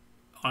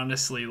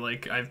honestly,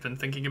 like, I've been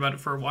thinking about it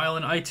for a while,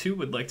 and I too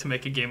would like to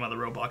make a game on the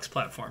Roblox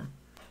platform.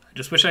 I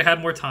just wish I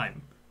had more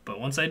time. But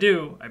once I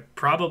do, I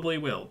probably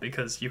will,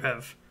 because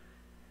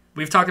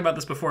we've talked about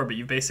this before, but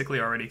you basically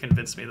already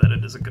convinced me that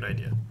it is a good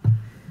idea.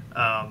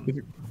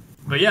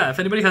 But yeah, if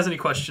anybody has any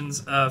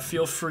questions,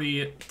 feel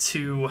free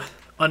to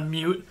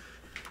unmute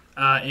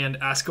and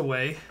ask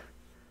away.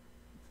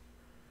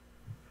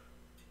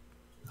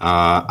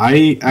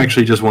 I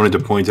actually just wanted to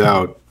point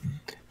out,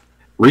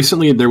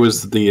 recently there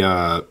was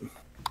the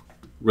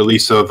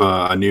release of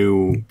a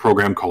new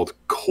program called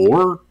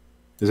Core.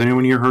 Has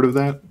anyone here heard of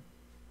that?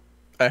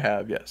 I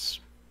have,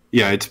 yes.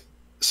 Yeah,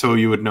 so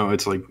you would know,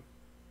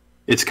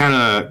 it's kind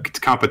of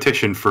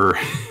competition for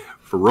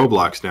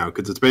Roblox now,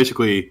 because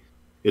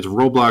it's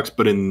Roblox,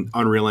 but in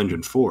Unreal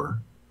Engine 4,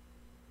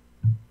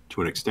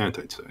 to an extent,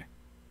 I'd say.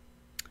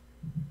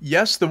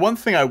 Yes, the one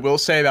thing I will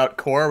say about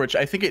Core, which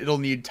I think it'll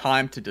need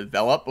time to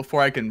develop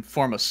before I can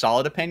form a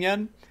solid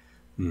opinion,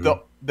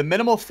 the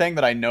minimal thing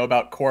that I know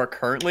about Core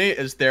currently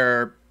is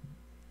their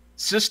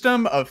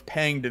system of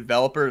paying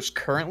developers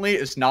currently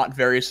is not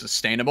very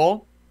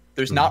sustainable.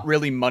 There's not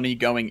really money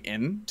going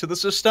into the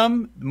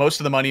system. Most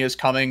of the money is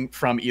coming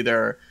from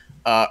either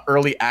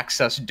early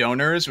access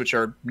donors, which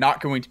are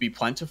not going to be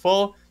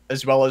plentiful,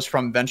 as well as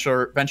from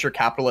venture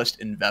capitalist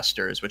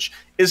investors, which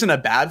isn't a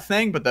bad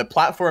thing, but the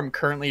platform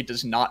currently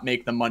does not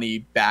make the money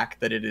back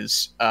that it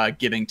is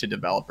giving to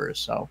developers.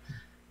 So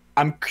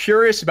I'm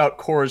curious about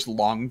Core's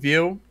long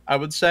view, I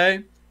would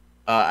say.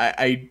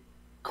 I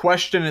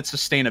question its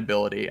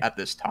sustainability at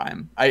this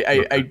time.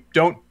 I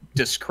don't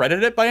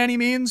discredit it by any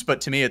means,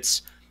 but to me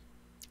it's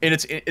in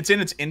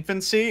its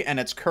infancy, and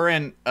its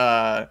current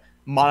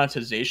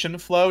monetization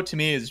flow to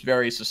me is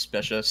very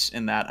suspicious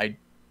in that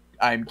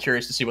I'm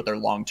curious to see what their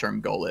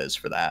long-term goal is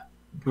for that.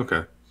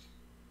 Okay.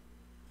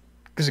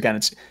 Because again,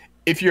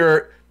 if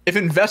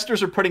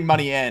investors are putting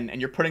money in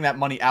and you're putting that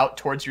money out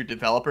towards your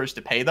developers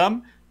to pay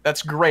them,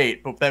 that's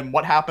great, but then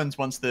what happens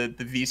once the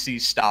VC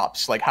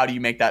stops? Like, how do you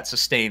make that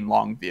sustain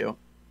long view?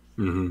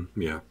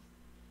 Yeah.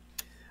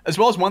 As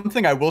well as one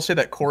thing I will say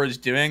that Core is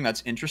doing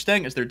that's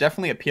interesting is they're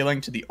definitely appealing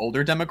to the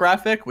older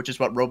demographic, which is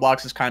what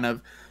Roblox is kind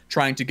of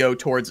trying to go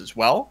towards as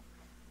well.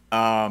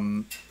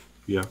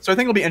 Yeah. So I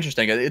think it'll be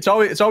interesting. It's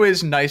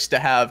always nice to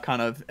have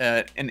kind of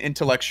an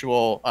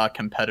intellectual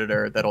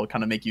competitor that'll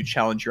kind of make you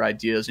challenge your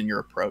ideas and your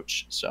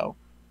approach. So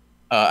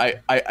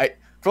I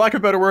for lack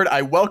of a better word,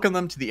 I welcome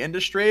them to the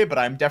industry, but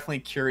I'm definitely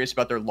curious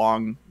about their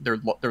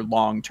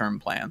long-term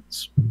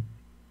plans.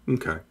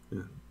 Okay.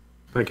 Yeah.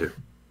 Thank you.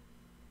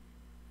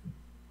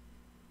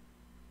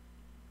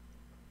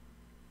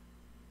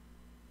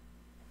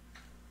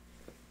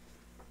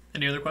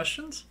 Any other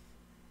questions?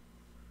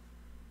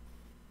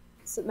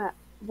 So Matt,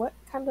 what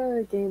kind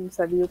of games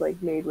have you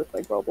like made with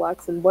like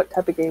Roblox, and what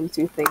type of games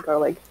do you think are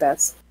like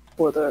best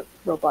for the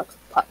Roblox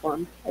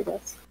platform, I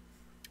guess?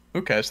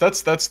 Okay, so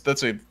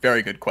that's a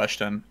very good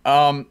question.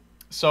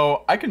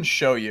 So I can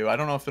show you. I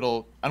don't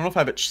know if I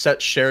have it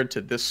shared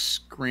to this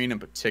screen in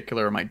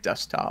particular or my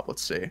desktop.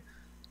 Let's see.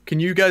 Can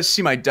you guys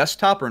see my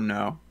desktop or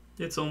no?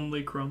 It's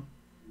only Chrome.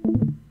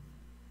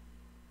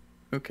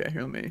 Okay,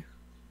 here, let me.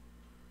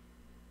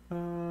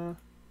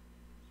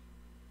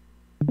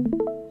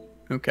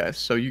 Okay,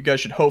 so you guys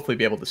should hopefully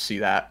be able to see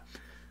that.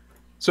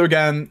 So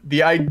again,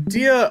 the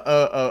idea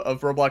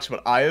of Roblox,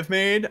 what I have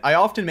made, I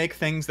often make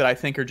things that I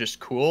think are just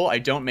cool. I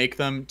don't make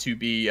them to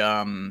be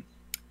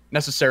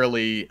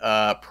necessarily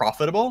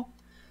profitable.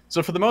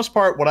 So for the most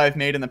part, what I've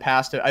made in the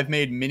past, I've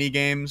made mini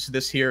games.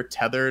 This here,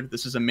 Tethered,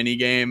 this is a mini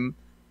game.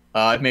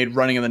 I've made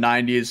Running in the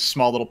 90s,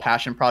 small little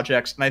passion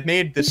projects. And I've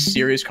made this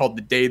series called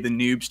The Day the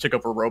Noobs Took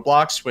Over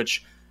Roblox,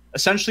 which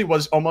essentially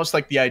was almost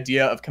like the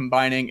idea of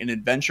combining an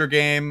adventure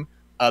game,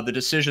 the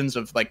decisions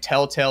of like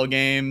Telltale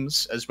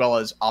games, as well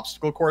as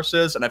obstacle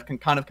courses, and I've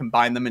kind of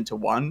combined them into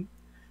one.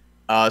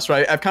 So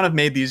I've kind of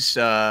made these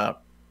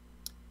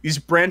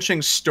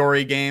branching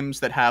story games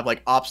that have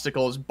like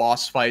obstacles,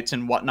 boss fights,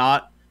 and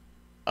whatnot.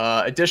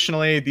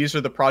 Additionally, these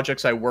are the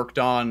projects I worked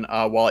on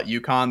while at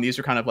UConn. These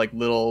are kind of like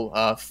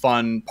little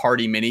fun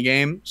party mini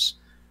games.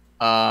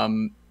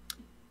 None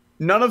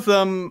of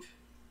them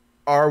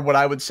are what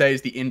I would say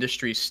is the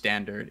industry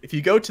standard. If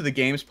you go to the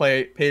games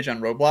page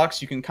on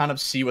Roblox, you can kind of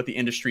see what the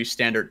industry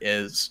standard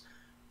is.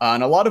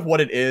 And a lot of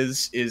what it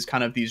is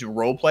kind of these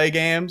role play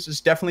games is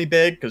definitely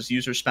big because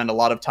users spend a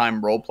lot of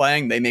time role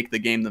playing. They make the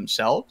game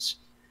themselves,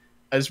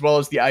 as well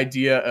as the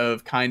idea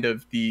of kind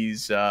of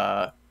these.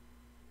 Let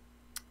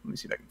me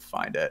see if I can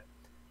find it.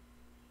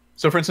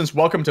 So, for instance,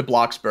 Welcome to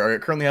Bloxburg.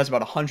 It currently has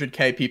about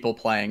 100K people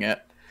playing it.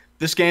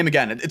 This game,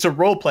 again, it's a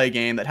role-play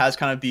game that has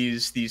kind of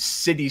these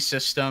city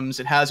systems.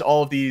 It has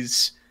all of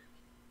these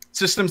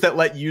systems that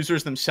let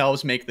users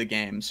themselves make the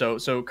game. So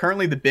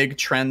currently the big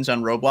trends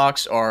on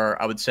Roblox are,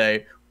 I would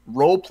say,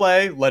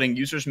 role-play, letting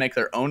users make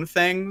their own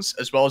things,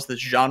 as well as this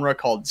genre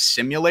called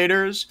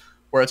simulators,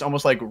 where it's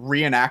almost like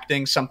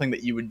reenacting something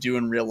that you would do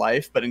in real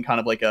life, but in kind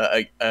of like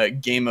a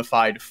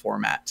gamified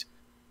format.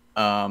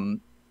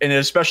 And it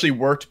especially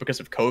worked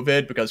because of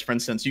COVID, because, for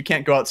instance, you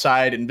can't go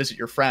outside and visit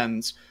your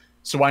friends.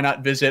 So why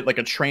not visit like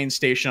a train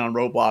station on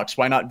Roblox?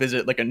 Why not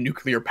visit like a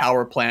nuclear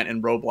power plant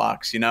in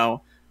Roblox, you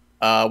know?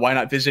 Why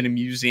not visit a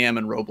museum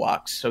in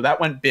Roblox? So that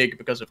went big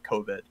because of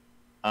COVID.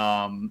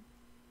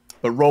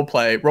 But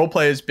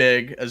roleplay is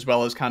big, as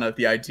well as kind of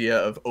the idea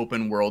of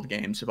open world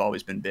games have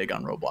always been big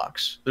on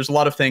Roblox. There's a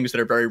lot of things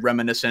that are very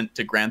reminiscent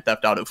to Grand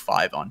Theft Auto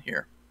 5 on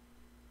here.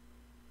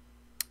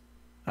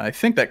 I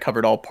think that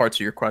covered all parts of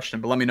your question,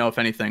 but let me know if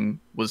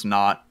anything was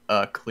not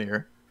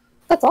clear.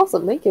 That's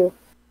awesome. Thank you.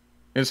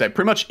 I was gonna say,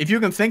 pretty much, if you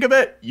can think of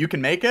it, you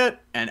can make it,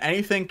 and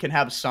anything can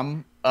have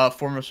some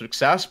form of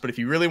success. But if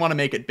you really want to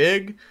make it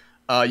big,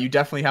 you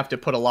definitely have to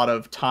put a lot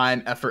of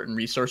time, effort, and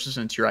resources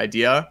into your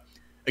idea.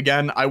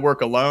 Again, I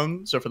work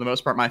alone, so for the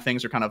most part, my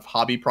things are kind of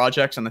hobby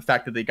projects, and the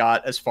fact that they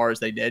got as far as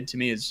they did to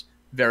me is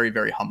very,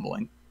 very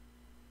humbling.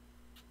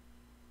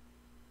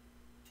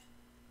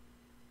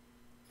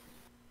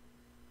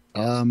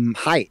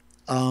 Hi.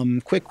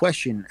 Quick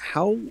question.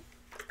 How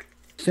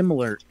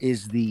similar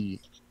is the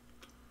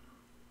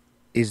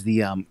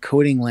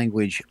coding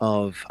language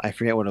of, I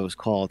forget what it was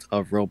called,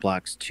 of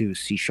Roblox to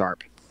C#?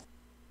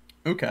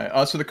 Okay,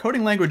 so the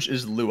coding language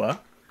is Lua.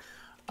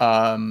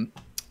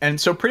 And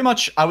so pretty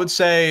much I would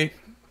say,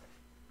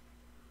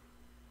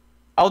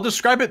 I'll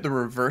describe it the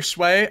reverse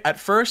way at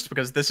first,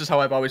 because this is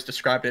how I've always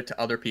described it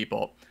to other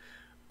people.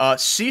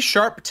 C#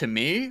 to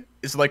me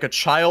is like a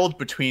child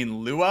between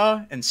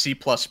Lua and C++.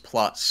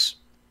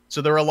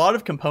 So there are a lot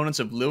of components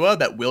of Lua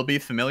that will be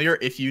familiar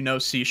if you know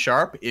C#,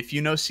 if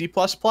you know C++,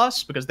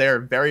 because they are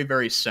very,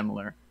 very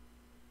similar.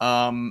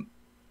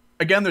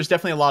 Again, there's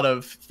definitely a lot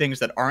of things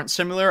that aren't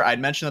similar. I'd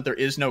mentioned that there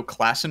is no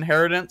class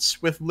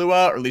inheritance with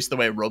Lua, or at least the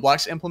way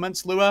Roblox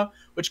implements Lua,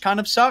 which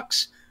kind of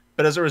sucks.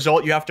 But as a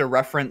result, you have to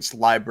reference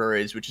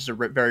libraries, which is a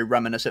very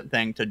reminiscent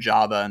thing to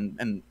Java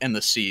and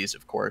the Cs,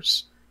 of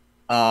course.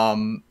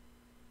 So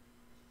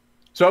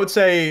I would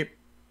say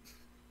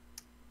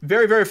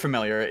very, very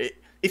familiar.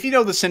 if you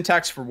know the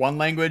syntax for one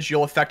language,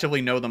 you'll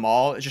effectively know them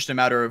all. It's just a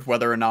matter of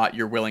whether or not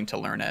you're willing to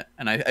learn it.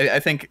 And I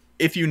think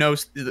if you know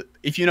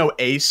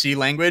a C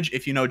language,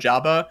 if you know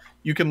Java,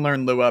 you can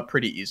learn Lua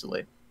pretty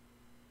easily.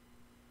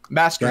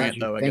 Mastering it,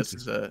 though, I guess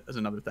is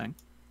another thing.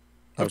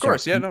 Of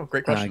course, yeah, no,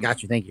 great question.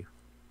 Got you. Thank you.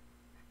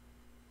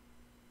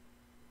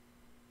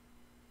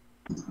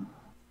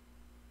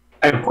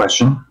 I have a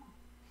question.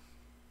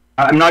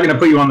 I'm not going to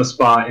put you on the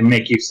spot and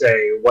make you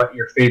say what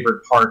your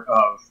favorite part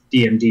of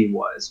DMD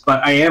was,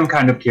 but I am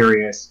kind of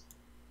curious.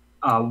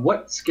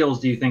 What skills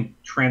do you think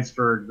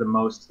transferred the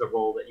most to the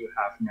role that you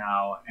have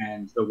now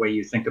and the way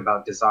you think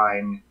about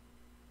design,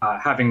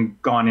 having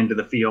gone into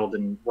the field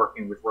and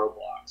working with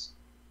Roblox?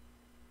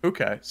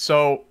 Okay,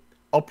 so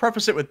I'll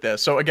preface it with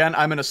this. So again,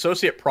 I'm an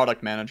associate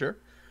product manager,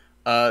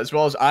 as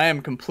well as I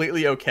am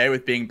completely okay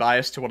with being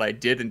biased to what I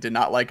did and did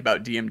not like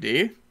about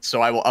DMD.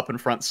 So I will up in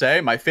front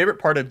say my favorite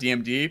part of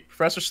DMD,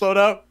 Professor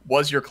Slowdown,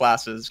 was your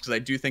classes, because I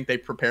do think they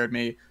prepared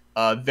me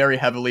very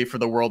heavily for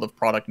the world of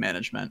product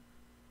management.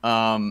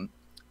 A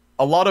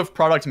lot of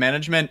product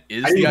management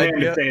is the idea. I didn't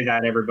mean to say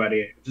that,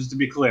 everybody. Just to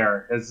be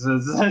clear,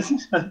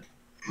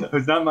 it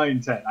was not my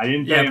intent. I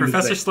didn't. Yeah,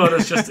 Professor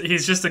Slowdown's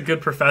he's just a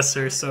good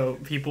professor, so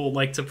people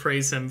like to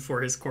praise him for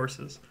his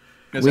courses.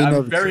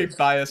 I'm very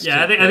biased.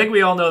 Yeah, I think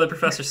we all know that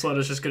Professor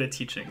Slowdown's just good at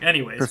teaching.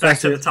 Anyways, back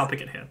to the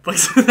topic at hand.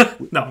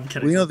 No, I'm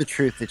kidding. We know the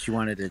truth that you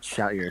wanted to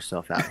shout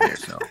yourself out here,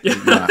 so you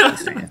don't have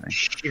to say anything.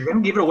 You're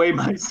gonna give away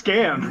my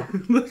scam.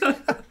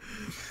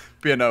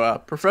 But, you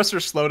know, Professor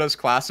Slowdown's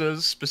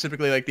classes,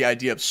 specifically like the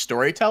idea of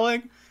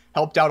storytelling,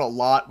 helped out a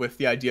lot with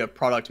the idea of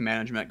product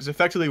management. Because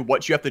effectively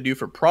what you have to do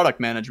for product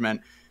management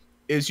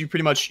is you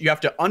have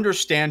to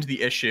understand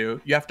the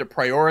issue, you have to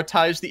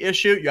prioritize the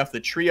issue, you have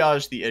to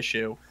triage the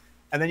issue,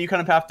 and then you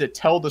kind of have to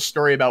tell the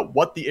story about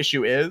what the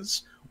issue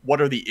is, what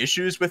are the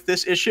issues with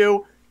this issue,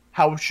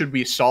 how should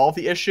we solve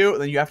the issue,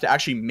 and then you have to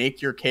actually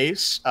make your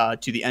case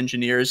to the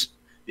engineers,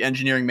 the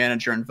engineering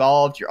manager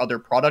involved, your other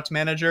product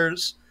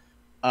managers.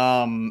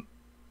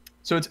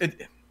 So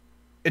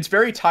it's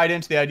very tied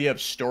into the idea of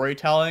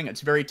storytelling.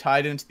 It's very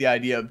tied into the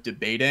idea of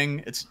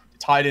debating. It's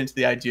tied into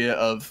the idea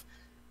of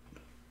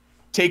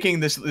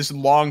taking this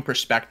long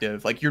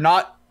perspective. Like you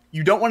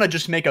don't want to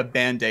just make a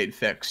Band-Aid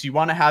fix. You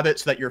want to have it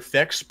so that your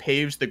fix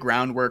paves the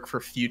groundwork for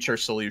future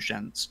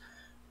solutions.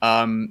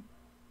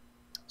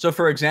 So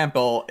for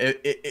example,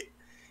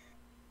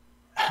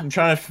 I'm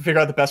trying to figure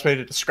out the best way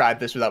to describe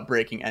this without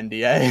breaking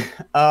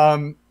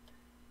NDA.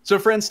 So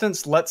for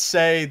instance, let's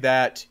say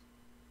that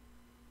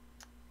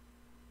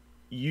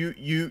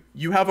you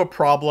have a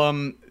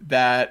problem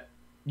that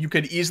you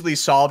could easily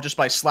solve just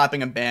by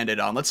slapping a Band-Aid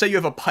on. Let's say you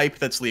have a pipe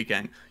that's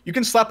leaking. You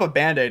can slap a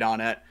Band-Aid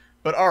on it,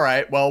 but all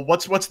right, well,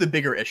 what's the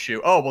bigger issue?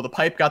 Oh, well, the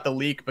pipe got the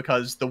leak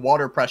because the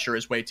water pressure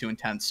is way too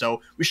intense,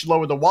 so we should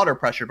lower the water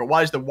pressure. But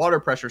why is the water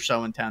pressure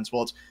so intense?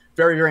 Well, it's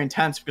very, very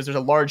intense because there's a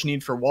large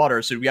need for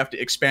water, so we have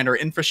to expand our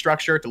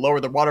infrastructure to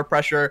lower the water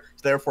pressure,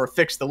 to therefore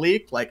fix the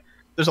leak. Like,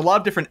 there's a lot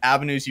of different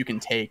avenues you can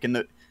take, and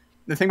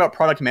the thing about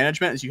product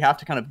management is you have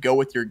to kind of go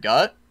with your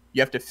gut.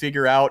 You have to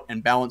figure out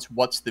and balance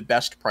what's the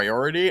best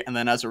priority, and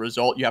then as a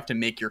result, you have to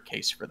make your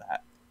case for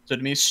that. So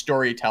to me,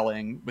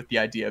 storytelling with the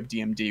idea of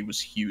DMD was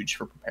huge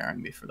for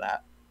preparing me for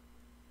that.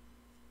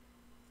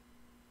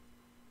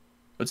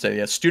 I'd say,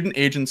 yeah, student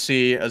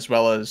agency as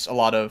well as a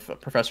lot of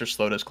Professor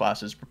Slowdown's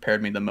classes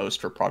prepared me the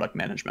most for product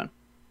management.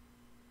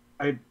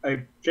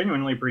 I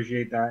genuinely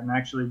appreciate that. And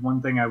actually,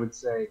 one thing I would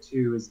say,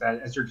 too, is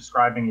that as you're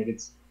describing it,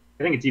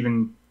 I think it's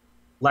even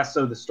less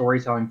so the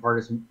storytelling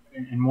part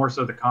and more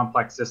so the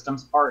complex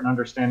systems part, and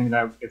understanding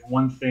that if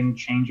one thing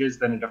changes,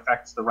 then it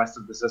affects the rest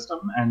of the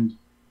system. And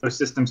those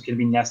systems can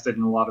be nested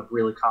in a lot of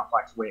really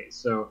complex ways.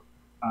 So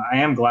I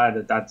am glad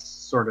that that's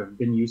sort of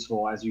been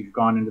useful as you've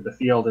gone into the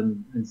field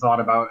and thought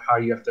about how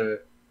you have to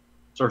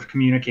sort of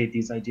communicate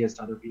these ideas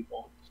to other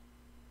people.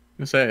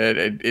 I say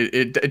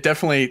it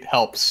definitely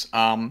helps.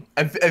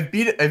 I've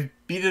beat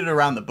it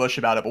around the bush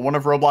about it, but one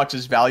of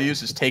Roblox's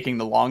values is taking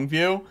the long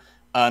view.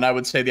 And I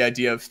would say the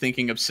idea of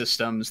thinking of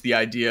systems, the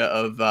idea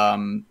of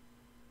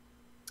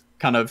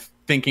kind of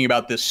thinking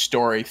about this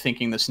story,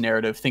 thinking this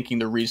narrative, thinking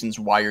the reasons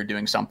why you're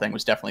doing something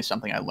was definitely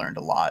something I learned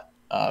a lot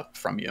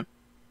from you.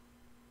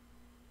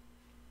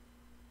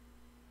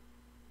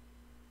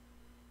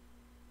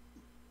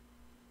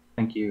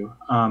 Thank you.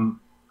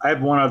 I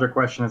have one other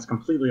question that's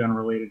completely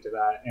unrelated to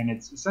that, and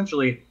it's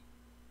essentially,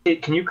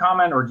 can you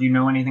comment or do you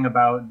know anything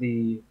about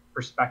the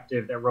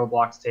perspective that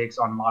Roblox takes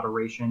on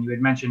moderation? You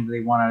had mentioned they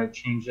want to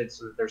change it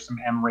so that there's some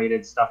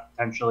M-rated stuff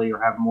potentially,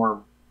 or have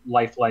more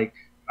lifelike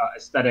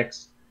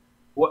aesthetics.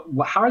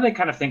 How are they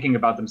kind of thinking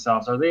about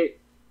themselves? Are they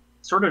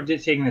sort of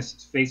taking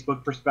this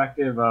Facebook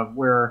perspective of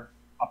we're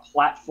a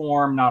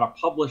platform, not a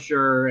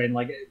publisher, and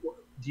like,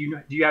 do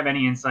you have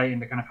any insight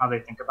into kind of how they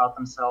think about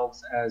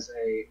themselves as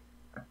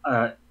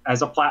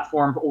a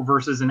platform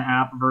versus an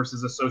app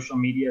versus a social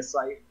media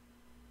site?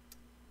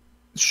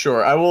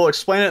 Sure, I will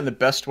explain it in the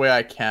best way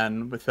I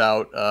can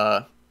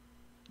without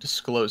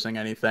disclosing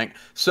anything.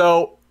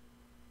 So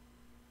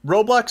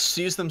Roblox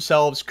sees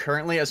themselves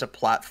currently as a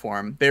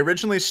platform. They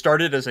originally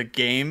started as a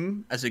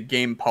game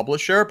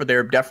publisher, but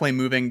they're definitely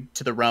moving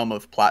to the realm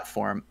of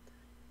platform.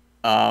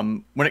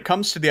 When it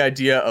comes to the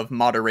idea of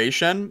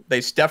moderation,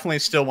 they definitely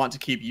still want to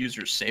keep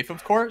users safe.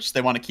 Of course,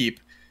 they want to keep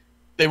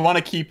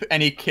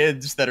any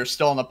kids that are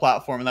still on the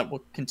platform and that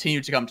will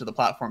continue to come to the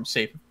platform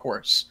safe, of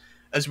course,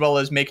 as well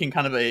as making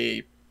kind of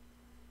a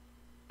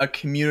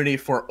community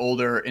for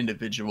older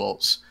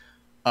individuals.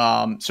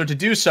 So to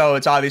do so,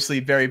 it's obviously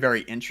very,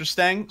 very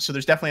interesting. So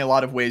there's definitely a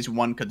lot of ways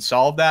one could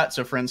solve that.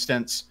 So for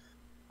instance,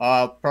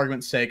 for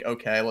argument's sake,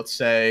 okay, let's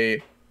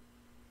say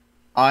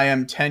I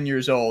am 10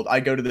 years old. I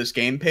go to this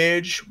game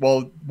page.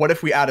 Well, what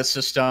if we add a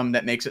system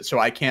that makes it so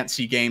I can't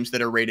see games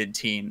that are rated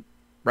teen,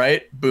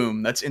 right?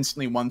 Boom. That's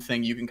instantly one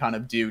thing you can kind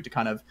of do to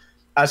kind of,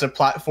 as a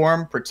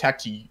platform,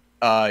 protect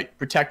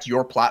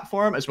your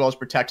platform as well as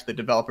protect the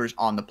developers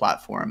on the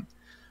platform.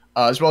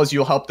 As well as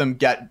you'll help them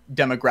get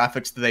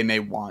demographics that they may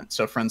want.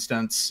 So, for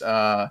instance,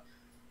 I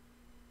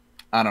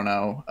don't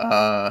know,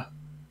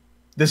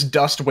 this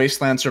Dust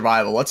Wasteland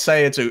Survival. Let's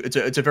say it's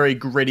a very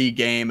gritty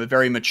game, a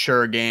very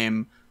mature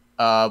game,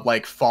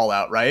 like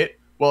Fallout, right?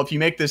 Well, if you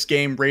make this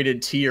game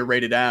rated T or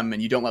rated M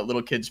and you don't let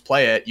little kids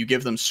play it, you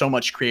give them so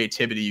much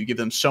creativity, you give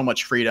them so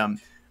much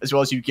freedom, as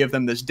well as you give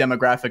them this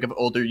demographic of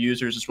older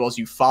users, as well as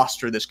you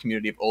foster this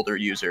community of older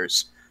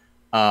users.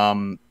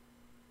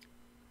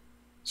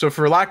 So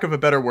for lack of a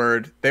better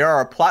word, they are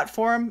a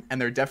platform,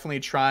 and they're definitely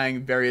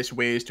trying various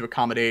ways to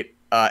accommodate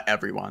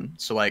everyone.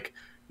 So like,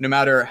 no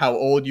matter how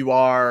old you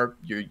are,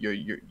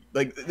 you're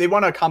like, they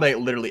want to accommodate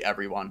literally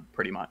everyone,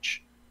 pretty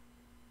much.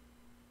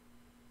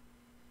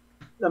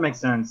 That makes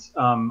sense.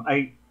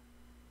 I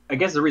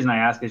guess the reason I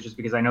ask is just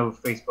because I know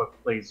Facebook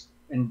plays,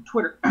 and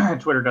Twitter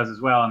Twitter does as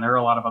well, and there are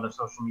a lot of other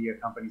social media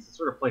companies that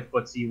sort of play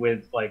footsie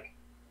with like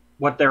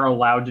what they're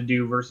allowed to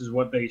do versus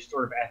what they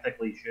sort of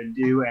ethically should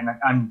do, and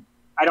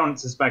I don't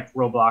suspect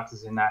Roblox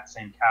is in that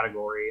same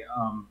category.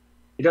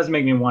 It does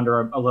make me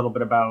wonder a little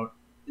bit about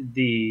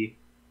the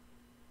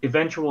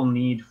eventual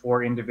need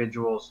for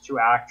individuals to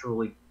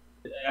actually,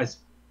 as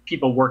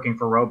people working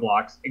for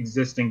Roblox,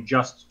 existing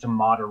just to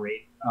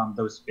moderate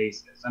those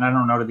spaces. And I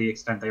don't know to the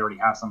extent they already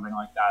have something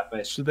like that,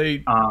 but so they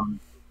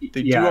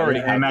do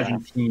already. I imagine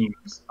that.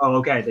 Teams. Oh,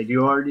 okay, they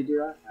do already do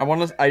that.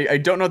 I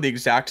don't know the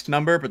exact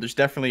number, but there's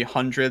definitely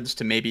hundreds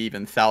to maybe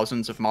even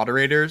thousands of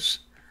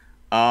moderators.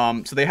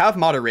 So they have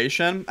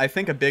moderation. I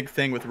think a big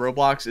thing with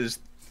Roblox is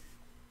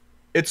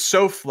it's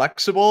so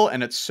flexible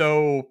and it's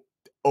so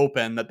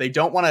open that they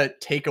don't want to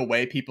take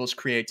away people's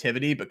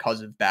creativity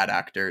because of bad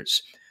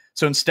actors.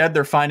 So instead,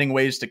 they're finding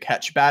ways to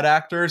catch bad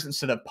actors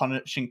instead of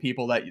punishing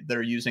people that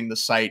are using the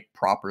site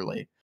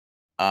properly.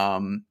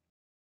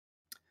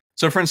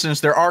 So for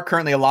instance, there are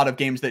currently a lot of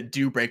games that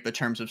do break the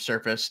terms of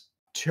service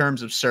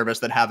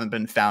that haven't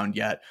been found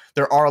yet.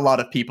 There are a lot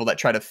of people that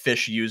try to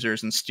phish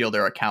users and steal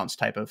their accounts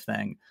type of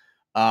thing.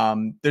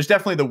 There's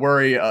definitely the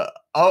worry of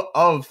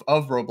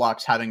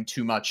Roblox having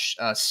too much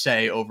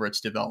say over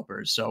its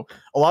developers. So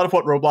a lot of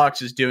what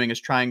Roblox is doing is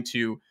trying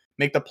to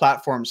make the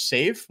platform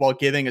safe while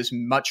giving as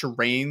much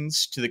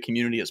reins to the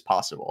community as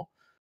possible.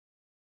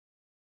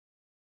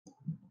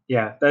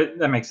 Yeah,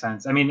 that makes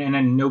sense. I mean, and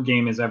then no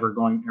game is ever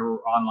going, or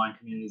online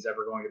community is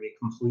ever going to be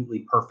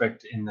completely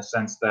perfect in the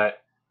sense that,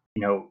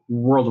 you know,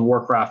 World of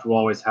Warcraft will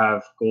always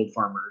have gold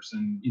farmers,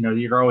 and you know,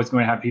 you're always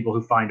going to have people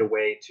who find a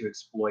way to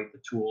exploit the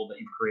tool that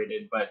you've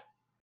created. But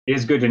it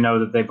is good to know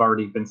that they've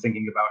already been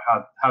thinking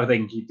about how they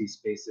can keep these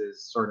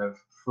spaces sort of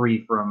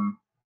free from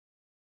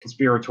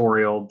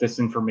conspiratorial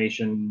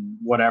disinformation,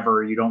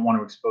 whatever you don't want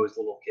to expose the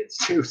little kids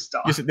to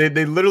stuff. Yes,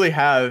 they literally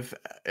have,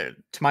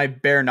 to my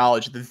bare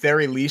knowledge, at the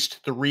very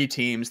least 3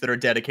 teams that are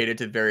dedicated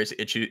to various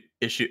issue,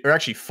 or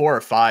actually 4 or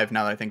 5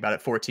 now that I think about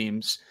it, 4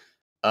 teams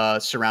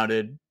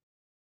surrounded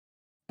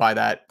by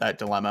that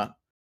dilemma.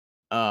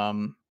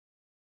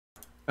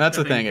 That's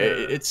the thing.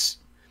 It's.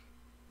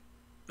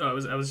 I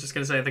was just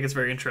gonna say, I think it's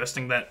very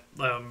interesting that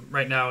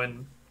right now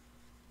in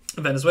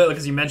Venezuela,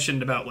 because you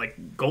mentioned about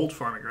like gold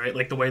farming, right?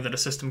 Like the way that a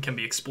system can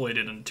be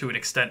exploited and to an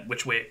extent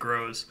which way it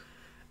grows.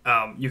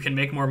 You can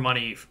make more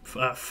money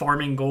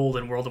farming gold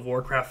in World of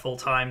Warcraft full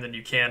time than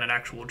you can an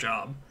actual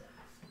job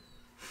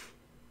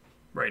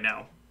right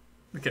now.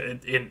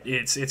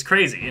 It's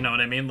crazy, you know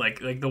what I mean?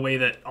 Like the way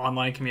that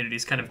online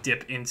communities kind of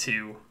dip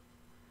into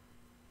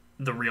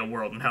the real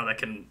world and how that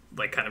can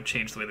like kind of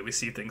change the way that we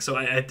see things. So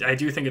I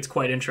do think it's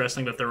quite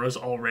interesting that there was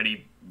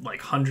already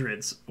like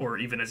hundreds, or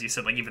even as you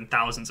said, like even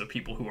thousands of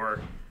people who are,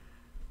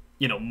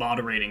 you know,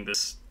 moderating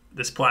this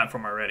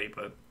platform already.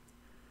 But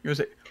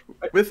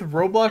with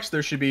Roblox,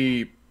 there should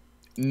be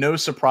no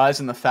surprise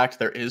in the fact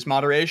there is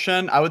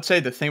moderation. I would say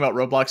the thing about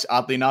Roblox,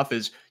 oddly enough,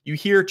 is you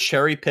hear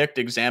cherry-picked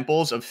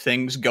examples of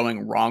things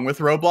going wrong with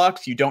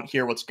Roblox. You don't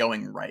hear what's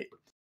going right.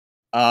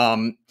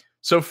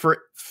 So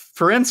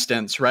for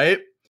instance, right?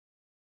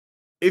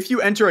 If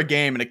you enter a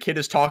game and a kid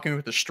is talking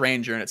with a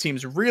stranger and it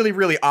seems really,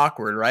 really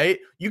awkward, right?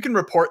 You can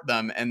report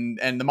them and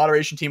the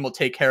moderation team will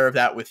take care of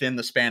that within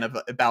the span of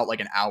about like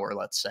an hour,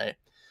 let's say.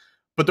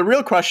 But the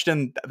real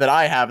question that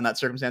I have in that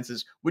circumstance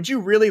is, would you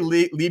really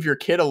leave your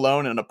kid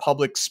alone in a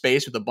public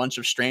space with a bunch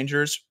of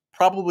strangers?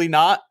 Probably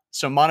not.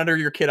 So monitor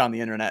your kid on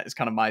the internet is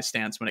kind of my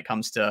stance when it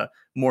comes to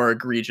more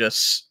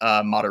egregious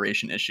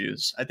moderation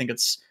issues. I think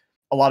it's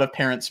a lot of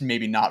parents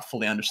maybe not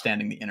fully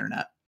understanding the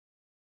internet.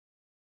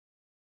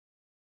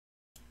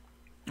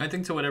 I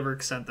think to whatever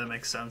extent that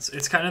makes sense.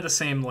 It's kind of the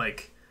same,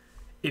 like,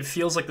 it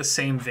feels like the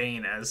same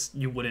vein as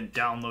you wouldn't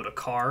download a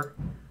car,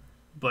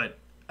 but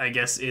I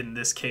guess in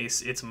this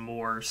case it's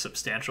more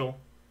substantial.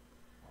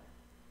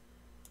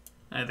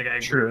 I think I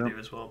agree with you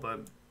as well,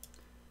 but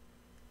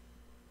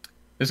I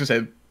was gonna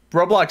say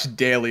Roblox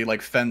daily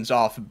like fends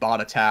off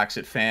bot attacks.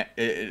 It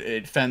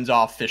fends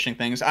off phishing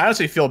things. I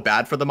honestly feel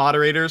bad for the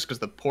moderators because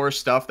the poor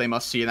stuff they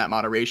must see in that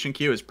moderation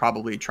queue is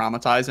probably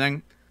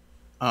traumatizing.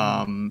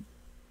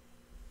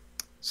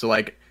 So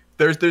like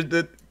there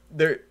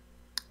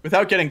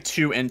without getting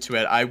too into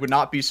it, I would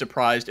not be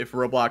surprised if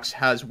Roblox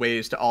has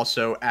ways to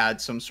also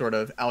add some sort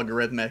of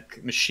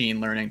algorithmic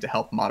machine learning to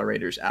help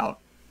moderators out.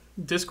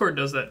 Discord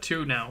does that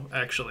too now,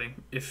 actually.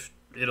 If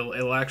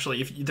it'll actually,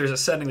 if there's a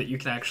setting that you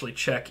can actually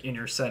check in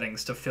your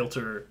settings to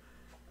filter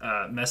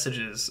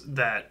messages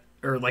that,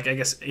 or like I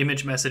guess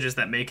image messages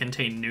that may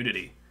contain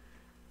nudity.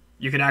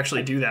 You can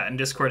actually do that, and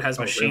Discord has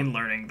machine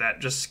learning that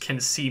just can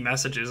see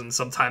messages, and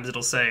sometimes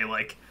it'll say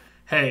like,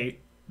 hey,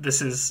 this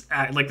is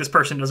like this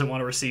person doesn't want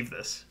to receive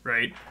this,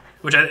 right?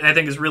 Which I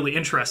think is really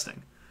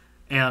interesting,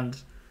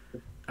 and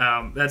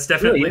that's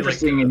definitely really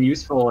interesting, like, and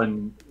useful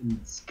and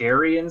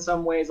scary in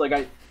some ways.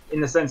 Like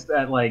in the sense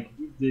that like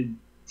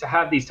to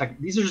have these are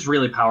just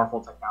really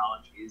powerful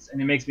technologies,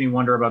 and it makes me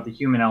wonder about the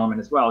human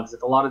element as well. Because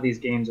if a lot of these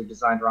games are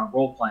designed around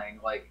role playing,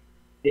 like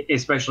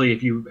especially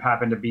if you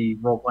happen to be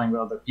role playing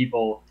with other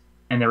people,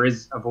 and there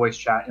is a voice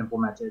chat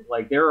implemented,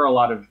 like there are a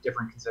lot of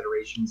different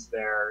considerations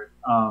there.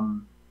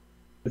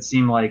 That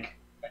seem like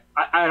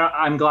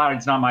I'm glad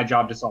it's not my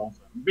job to solve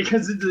them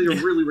because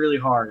they're really, really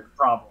hard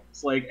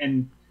problems. Like,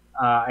 and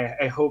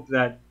I hope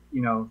that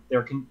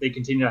they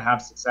continue to have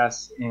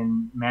success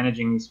in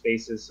managing these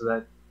spaces so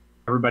that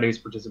everybody who's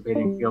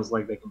participating feels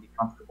like they can be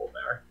comfortable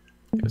there.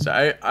 Yes,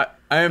 I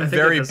am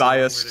very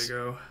biased.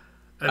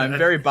 I'm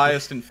very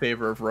biased in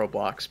favor of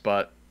Roblox,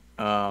 but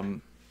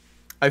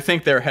I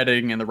think they're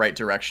heading in the right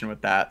direction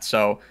with that.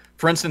 So,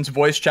 for instance,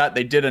 voice chat,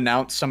 they did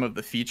announce some of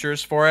the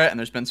features for it, and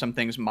there's been some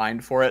things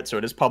mined for it, so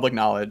it is public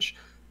knowledge.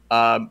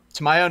 To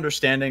my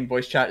understanding,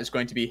 voice chat is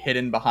going to be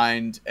hidden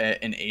behind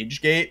an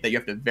age gate that you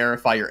have to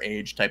verify your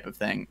age type of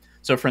thing.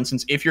 So, for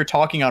instance, if you're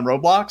talking on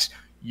Roblox,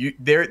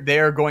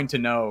 they're going to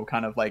know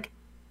kind of like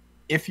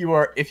if you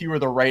are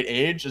the right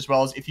age, as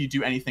well as if you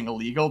do anything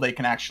illegal, they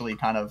can actually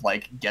kind of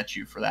like get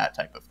you for that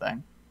type of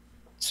thing.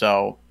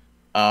 So,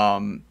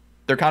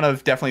 they're kind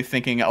of definitely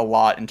thinking a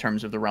lot in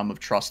terms of the realm of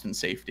trust and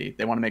safety.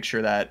 They want to make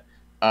sure that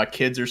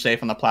kids are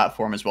safe on the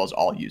platform as well as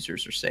all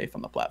users are safe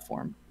on the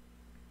platform.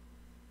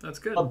 That's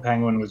good. Club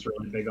Penguin was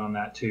really big on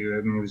that too.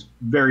 I mean, it was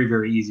very,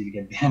 very easy to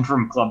get banned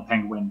from Club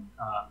Penguin.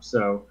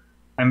 So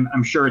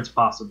I'm sure it's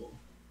possible.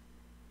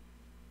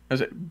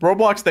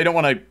 Roblox, they don't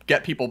want to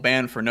get people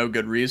banned for no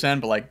good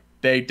reason, but like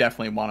they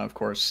definitely want to, of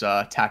course,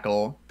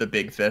 tackle the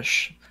big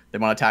fish. They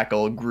want to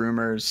tackle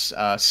groomers,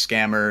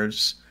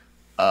 scammers,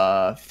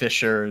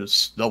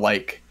 fishers, the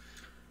like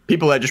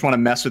people that just want to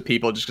mess with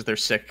people just because they're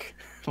sick.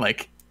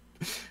 Like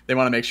they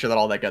want to make sure that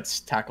all that gets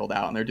tackled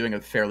out, and they're doing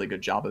a fairly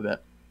good job of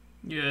it.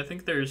 Yeah, I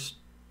think there's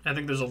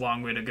a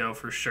long way to go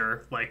for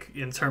sure. Like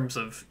in terms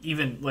of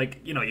even like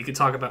you could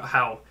talk about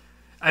how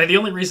the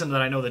only reason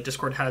that I know that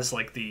Discord has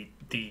like the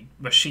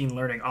machine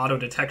learning auto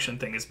detection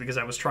thing is because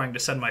I was trying to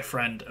send my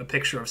friend a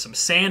picture of some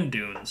sand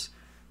dunes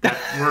that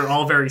were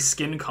all very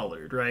skin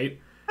colored, right?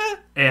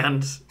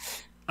 And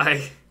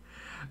I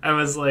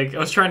was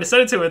trying to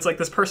send it to him. It's like,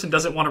 this person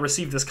doesn't want to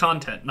receive this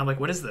content. And I'm like,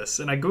 what is this?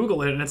 And I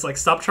Google it, and it's like,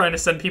 stop trying to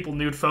send people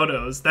nude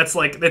photos. That's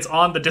like, it's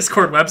on the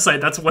Discord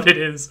website. That's what it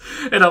is.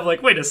 And I'm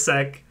like, wait a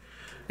sec.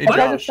 Hey,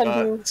 Josh,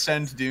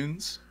 send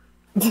dunes.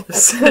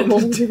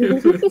 Send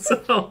dunes.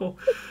 Oh.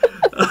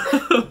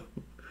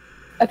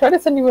 I tried to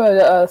send you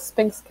a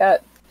Sphinx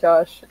cat,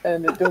 Josh,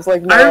 and it was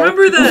like, no. I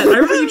remember that. I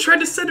remember you tried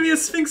to send me a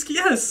Sphinx.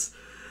 Yes.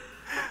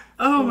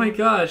 Oh my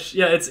gosh,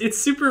 yeah, it's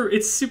super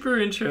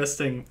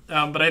interesting,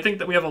 but I think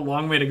that we have a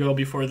long way to go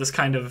before this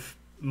kind of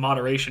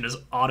moderation is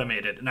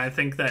automated, and I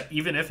think that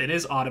even if it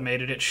is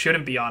automated, it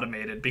shouldn't be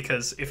automated,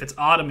 because if it's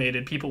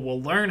automated, people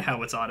will learn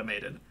how it's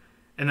automated,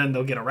 and then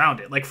they'll get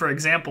around it. Like, for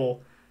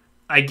example,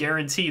 I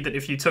guarantee that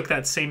if you took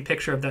that same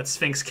picture of that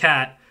Sphinx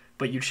cat,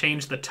 but you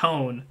changed the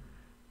tone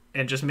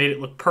and just made it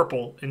look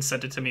purple and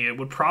sent it to me, it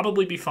would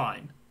probably be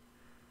fine.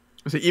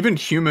 So even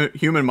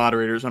human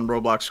moderators on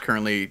Roblox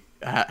currently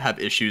have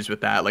issues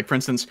with that. Like, for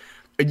instance,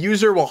 a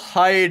user will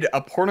hide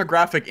a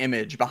pornographic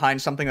image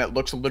behind something that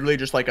looks literally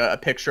just like a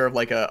picture of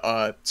like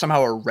a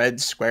somehow a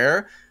red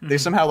square. Mm-hmm. They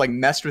somehow like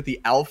messed with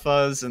the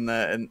alphas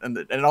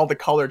and all the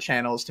color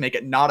channels to make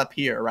it not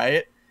appear,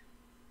 right?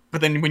 But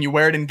then when you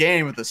wear it in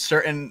game with a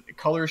certain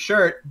color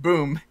shirt,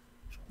 boom,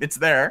 it's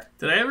there.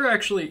 Did I ever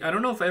actually? I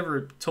don't know if I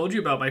ever told you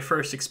about my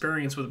first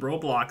experience with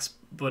Roblox,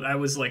 but I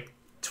was like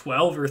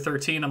 12 or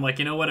 13. I'm like,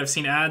 you know what? I've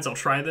seen ads. I'll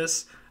try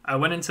this. I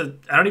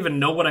don't even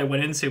know what I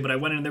went into, but I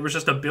went in and there was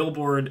just a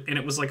billboard and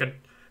it was like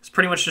it's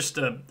pretty much just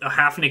a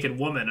half-naked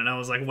woman. And I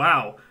was like,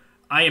 wow,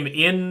 I am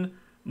in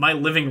my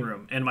living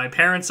room and my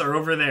parents are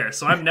over there.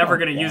 So I'm never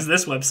going to use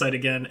this website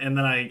again. And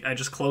then I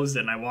just closed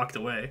it and I walked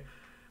away,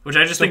 which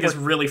I just think is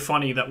really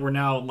funny that we're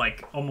now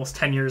like almost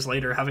 10 years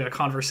later having a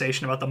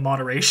conversation about the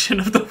moderation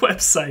of the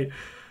website.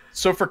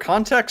 So for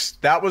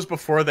context, that was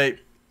before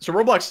so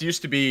Roblox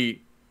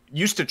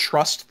used to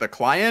trust the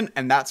client,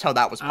 and that's how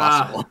that was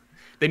possible.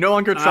 They no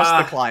longer trust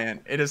the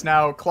client. It is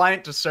now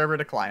client to server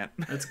to client.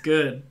 That's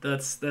good.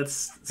 That's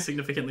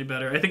significantly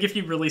better. I think if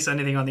you release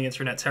anything on the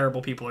internet,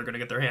 terrible people are going to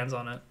get their hands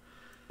on it.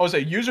 Oh, so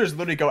users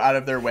literally go out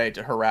of their way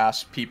to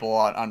harass people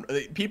on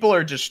people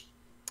are just.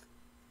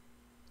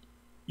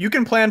 You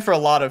can plan for a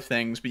lot of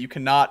things, but you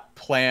cannot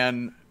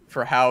plan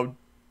for how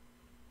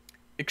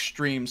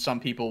extreme some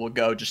people will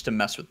go just to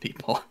mess with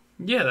people.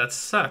 Yeah, that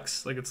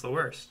sucks. Like, it's the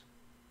worst.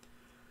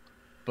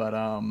 But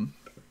all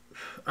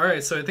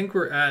right, so I think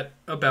we're at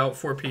about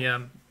 4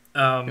 p.m.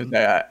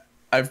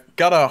 I've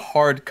got a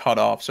hard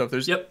cutoff, so if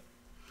there's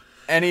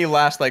any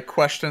last like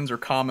questions or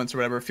comments or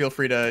whatever, feel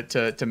free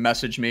to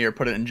message me or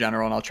put it in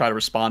general, and I'll try to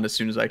respond as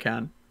soon as I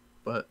can.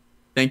 But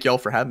thank y'all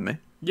for having me.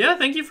 Yeah,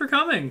 thank you for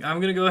coming. I'm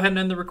gonna go ahead and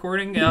end the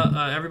recording.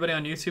 Everybody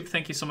on YouTube,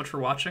 thank you so much for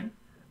watching,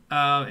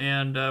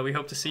 and we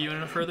hope to see you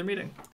in a further meeting.